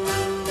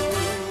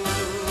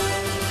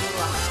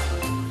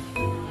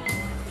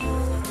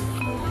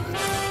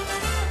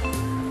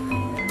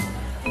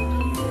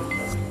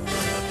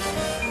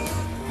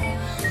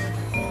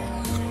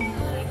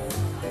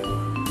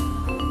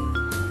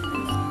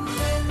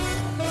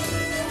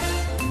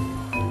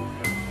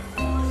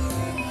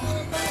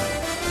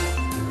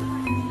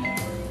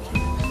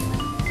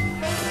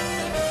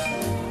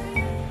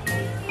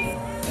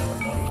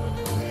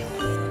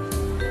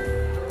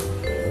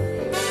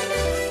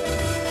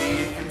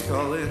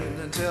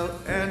 Tell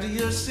Andy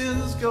your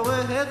sins. Go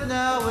ahead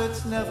now,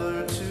 it's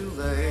never too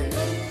late.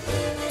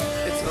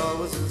 It's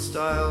always in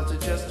style to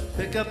just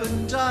pick up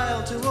and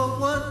dial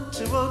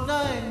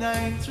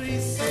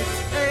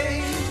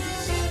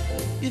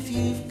 201-209-9368. If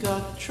you've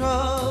got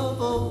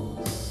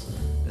troubles,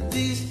 and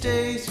these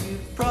days you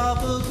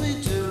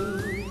probably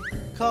do,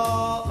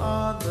 call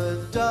on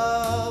the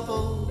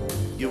double.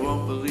 You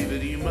won't believe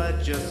it, you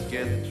might just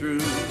get through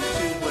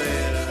to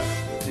where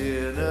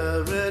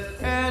Dinner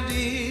at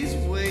Andy's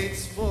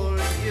waits for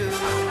you.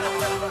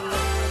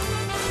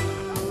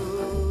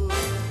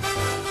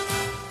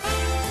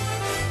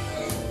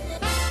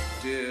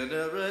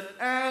 Dinner at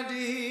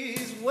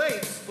Andy's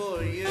waits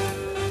for you.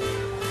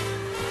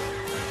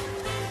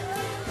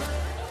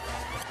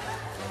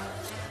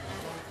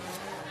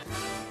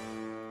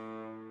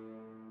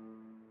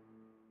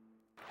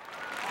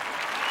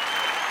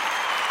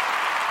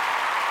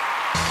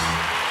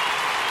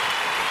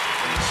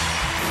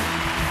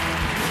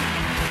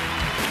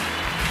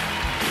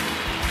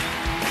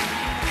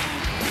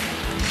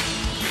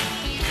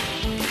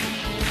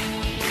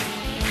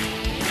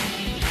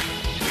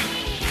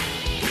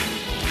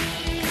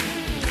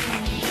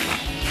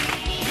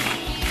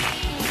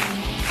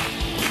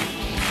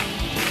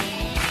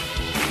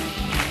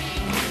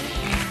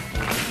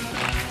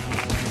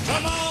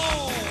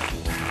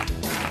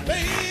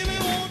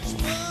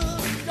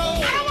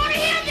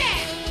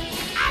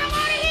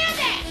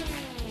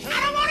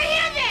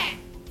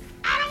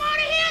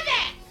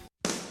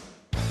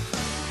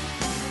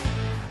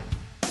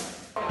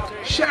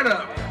 Shut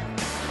up.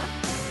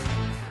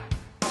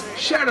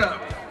 Shut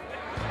up.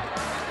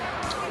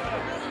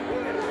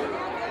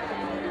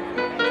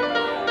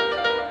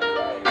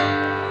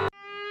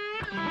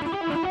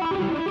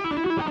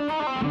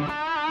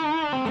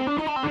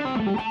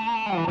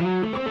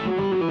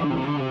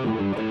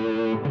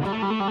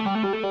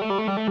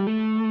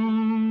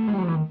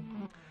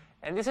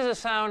 And this is the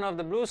sound of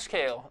the blues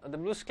scale. The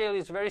blues scale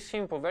is very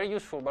simple, very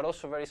useful, but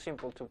also very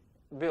simple to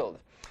build.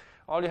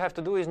 All you have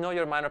to do is know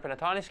your minor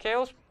pentatonic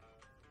scales.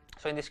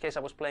 So in this case, I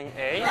was playing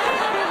A.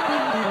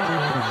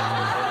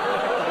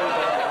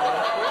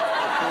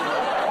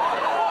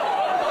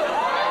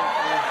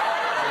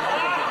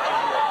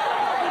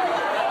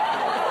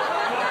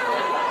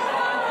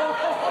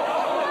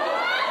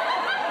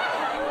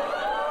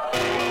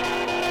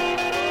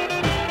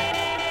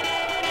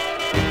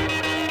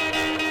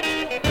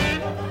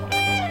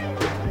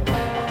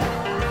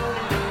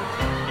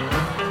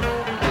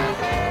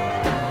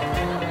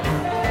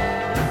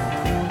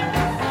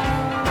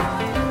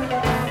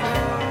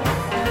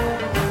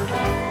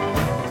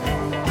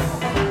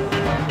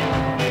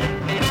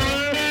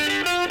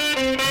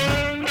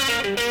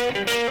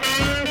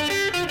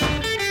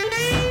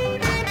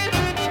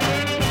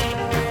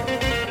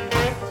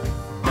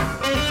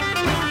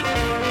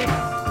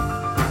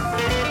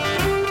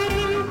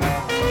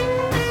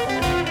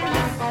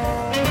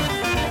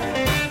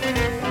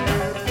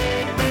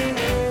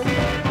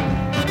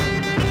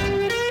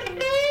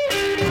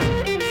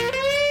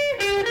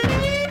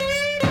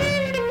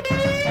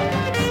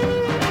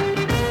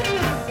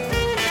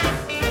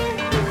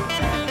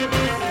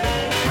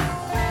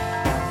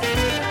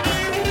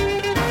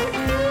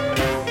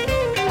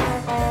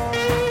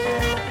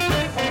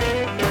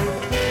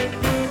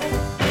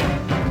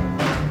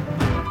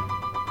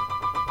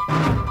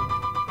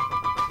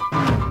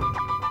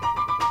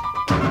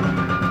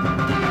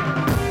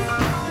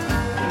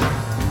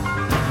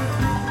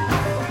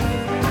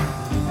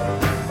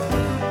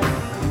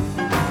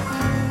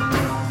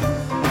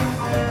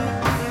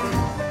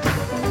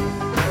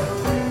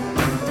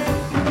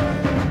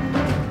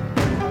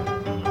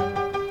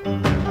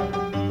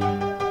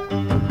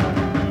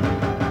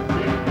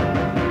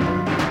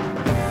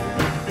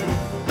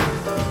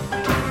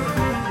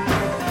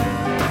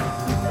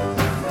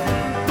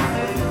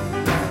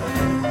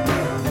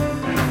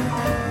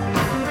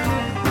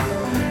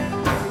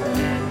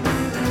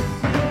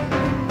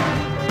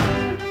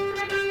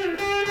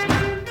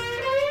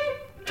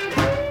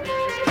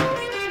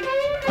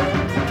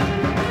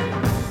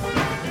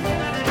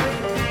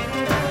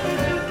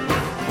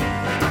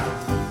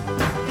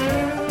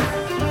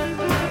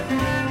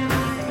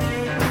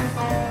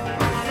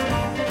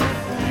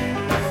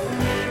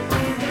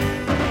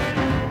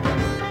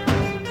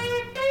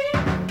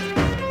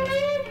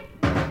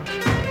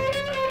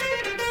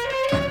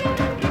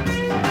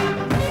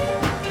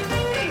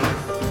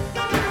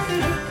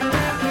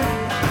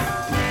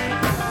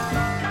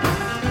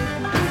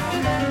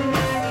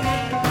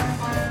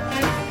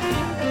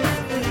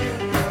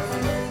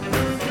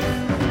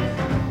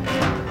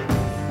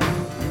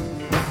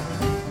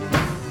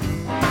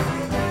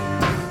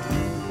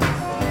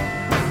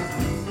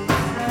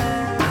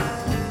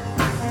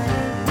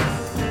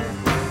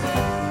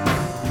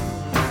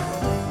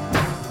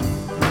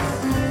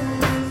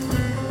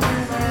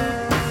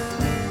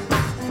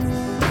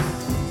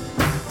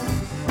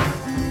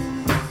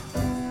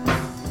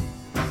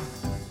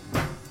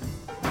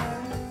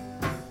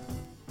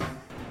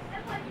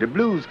 The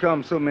blues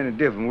come so many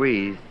different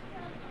ways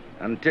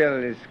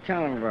until it's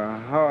kind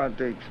of hard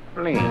to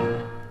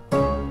explain.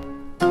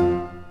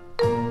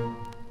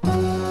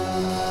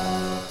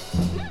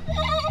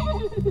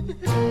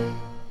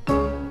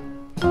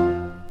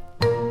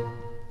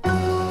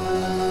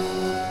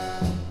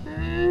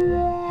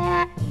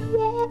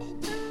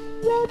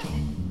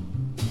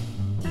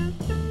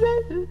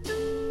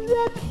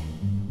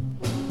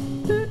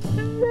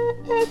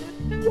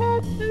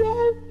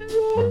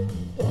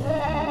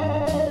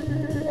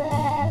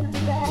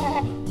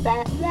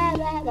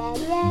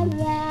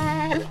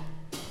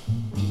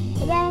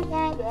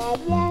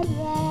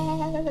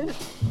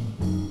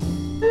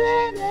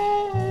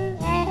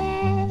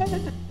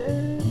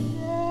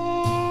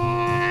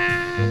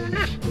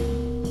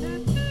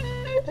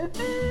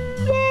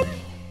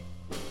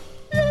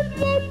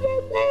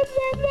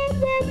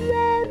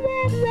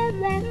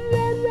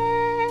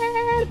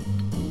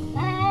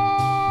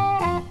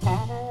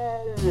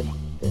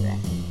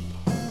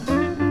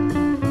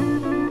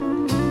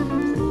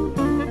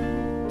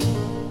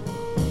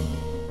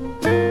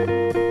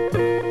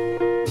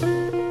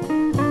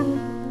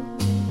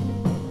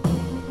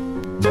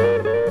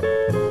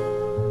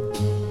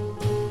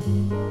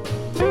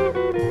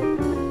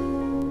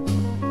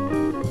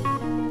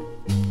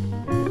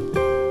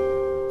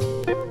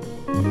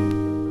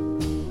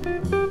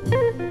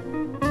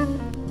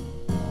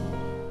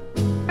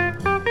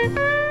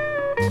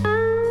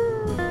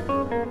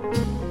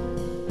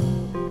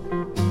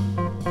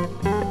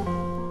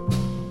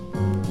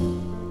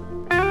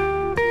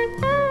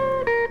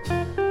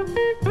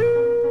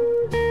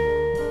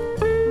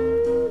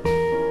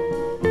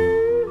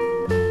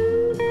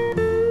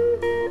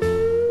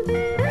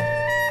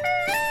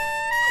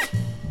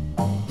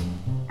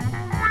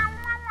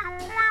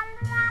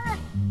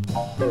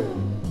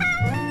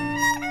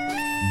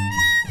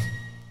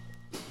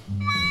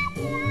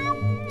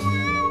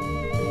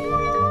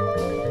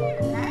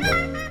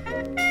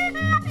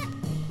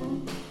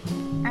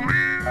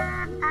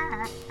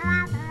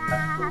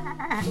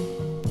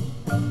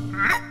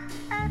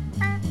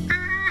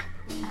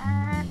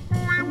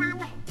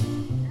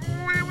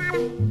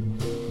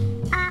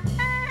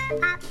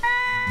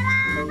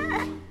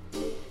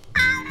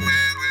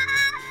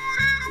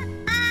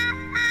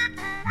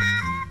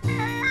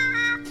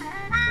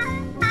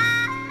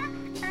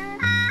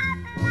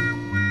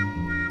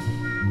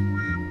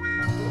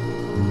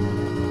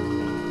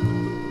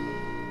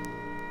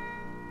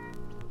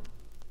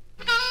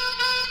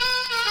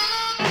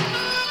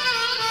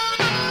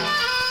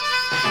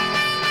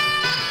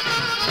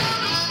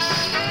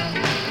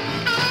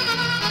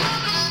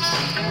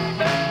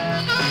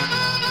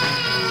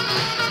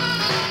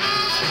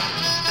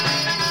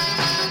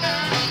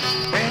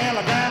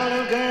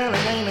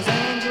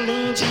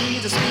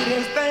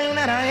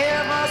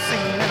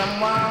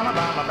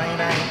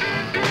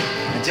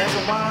 Just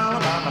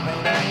wild about my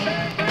baby.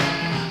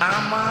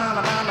 I'm wild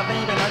about my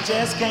baby, and I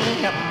just can't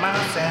help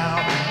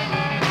myself.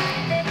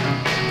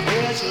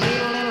 Well, she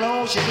little and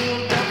low, she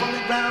built up on the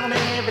ground,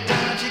 and every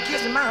time she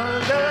kisses my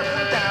love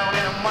comes down.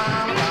 And I'm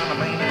wild about my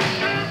baby.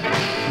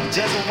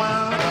 Just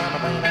wild about my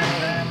baby.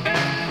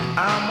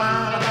 I'm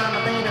wild about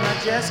my baby, and I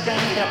just can't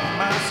help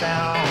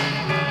myself.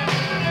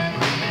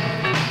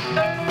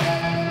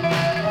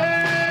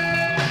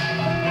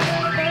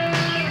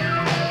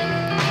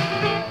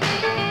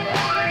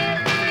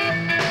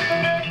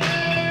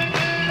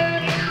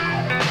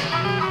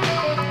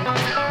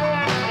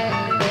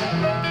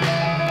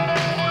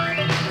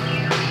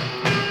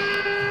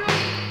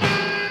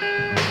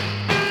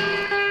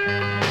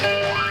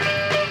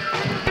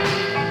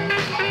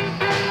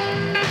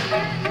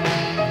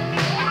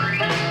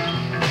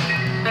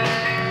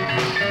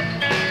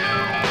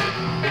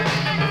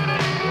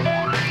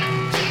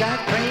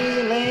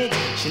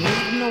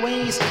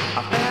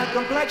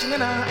 Complexion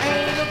and I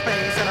ain't a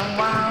face, and I'm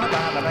wild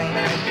about my baby.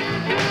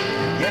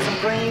 Yes, I'm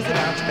crazy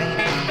about you,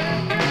 baby.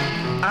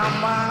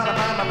 I'm wild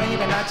about my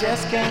baby, and I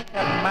just can't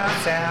help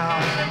myself.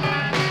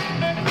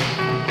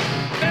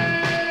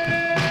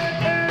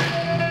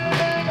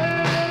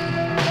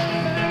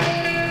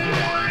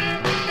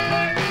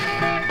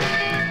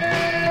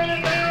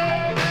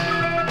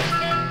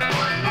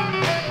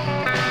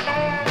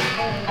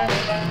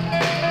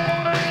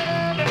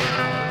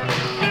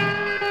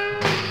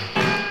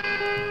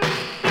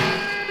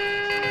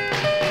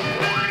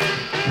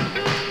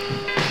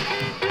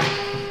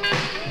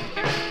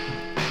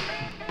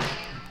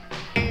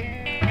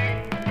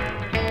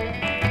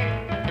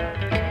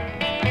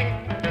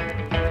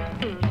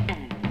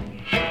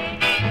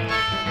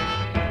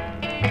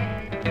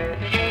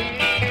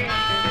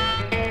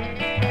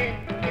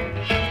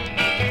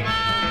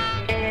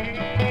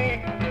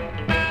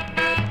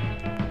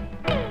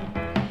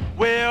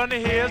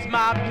 Here's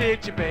my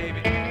picture,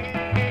 baby.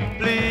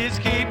 Please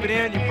keep it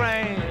in your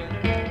frame.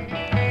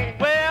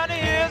 Well,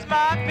 here's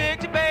my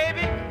picture,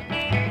 baby.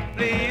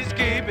 Please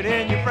keep it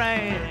in your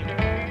frame.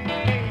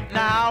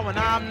 Now when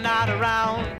I'm not around,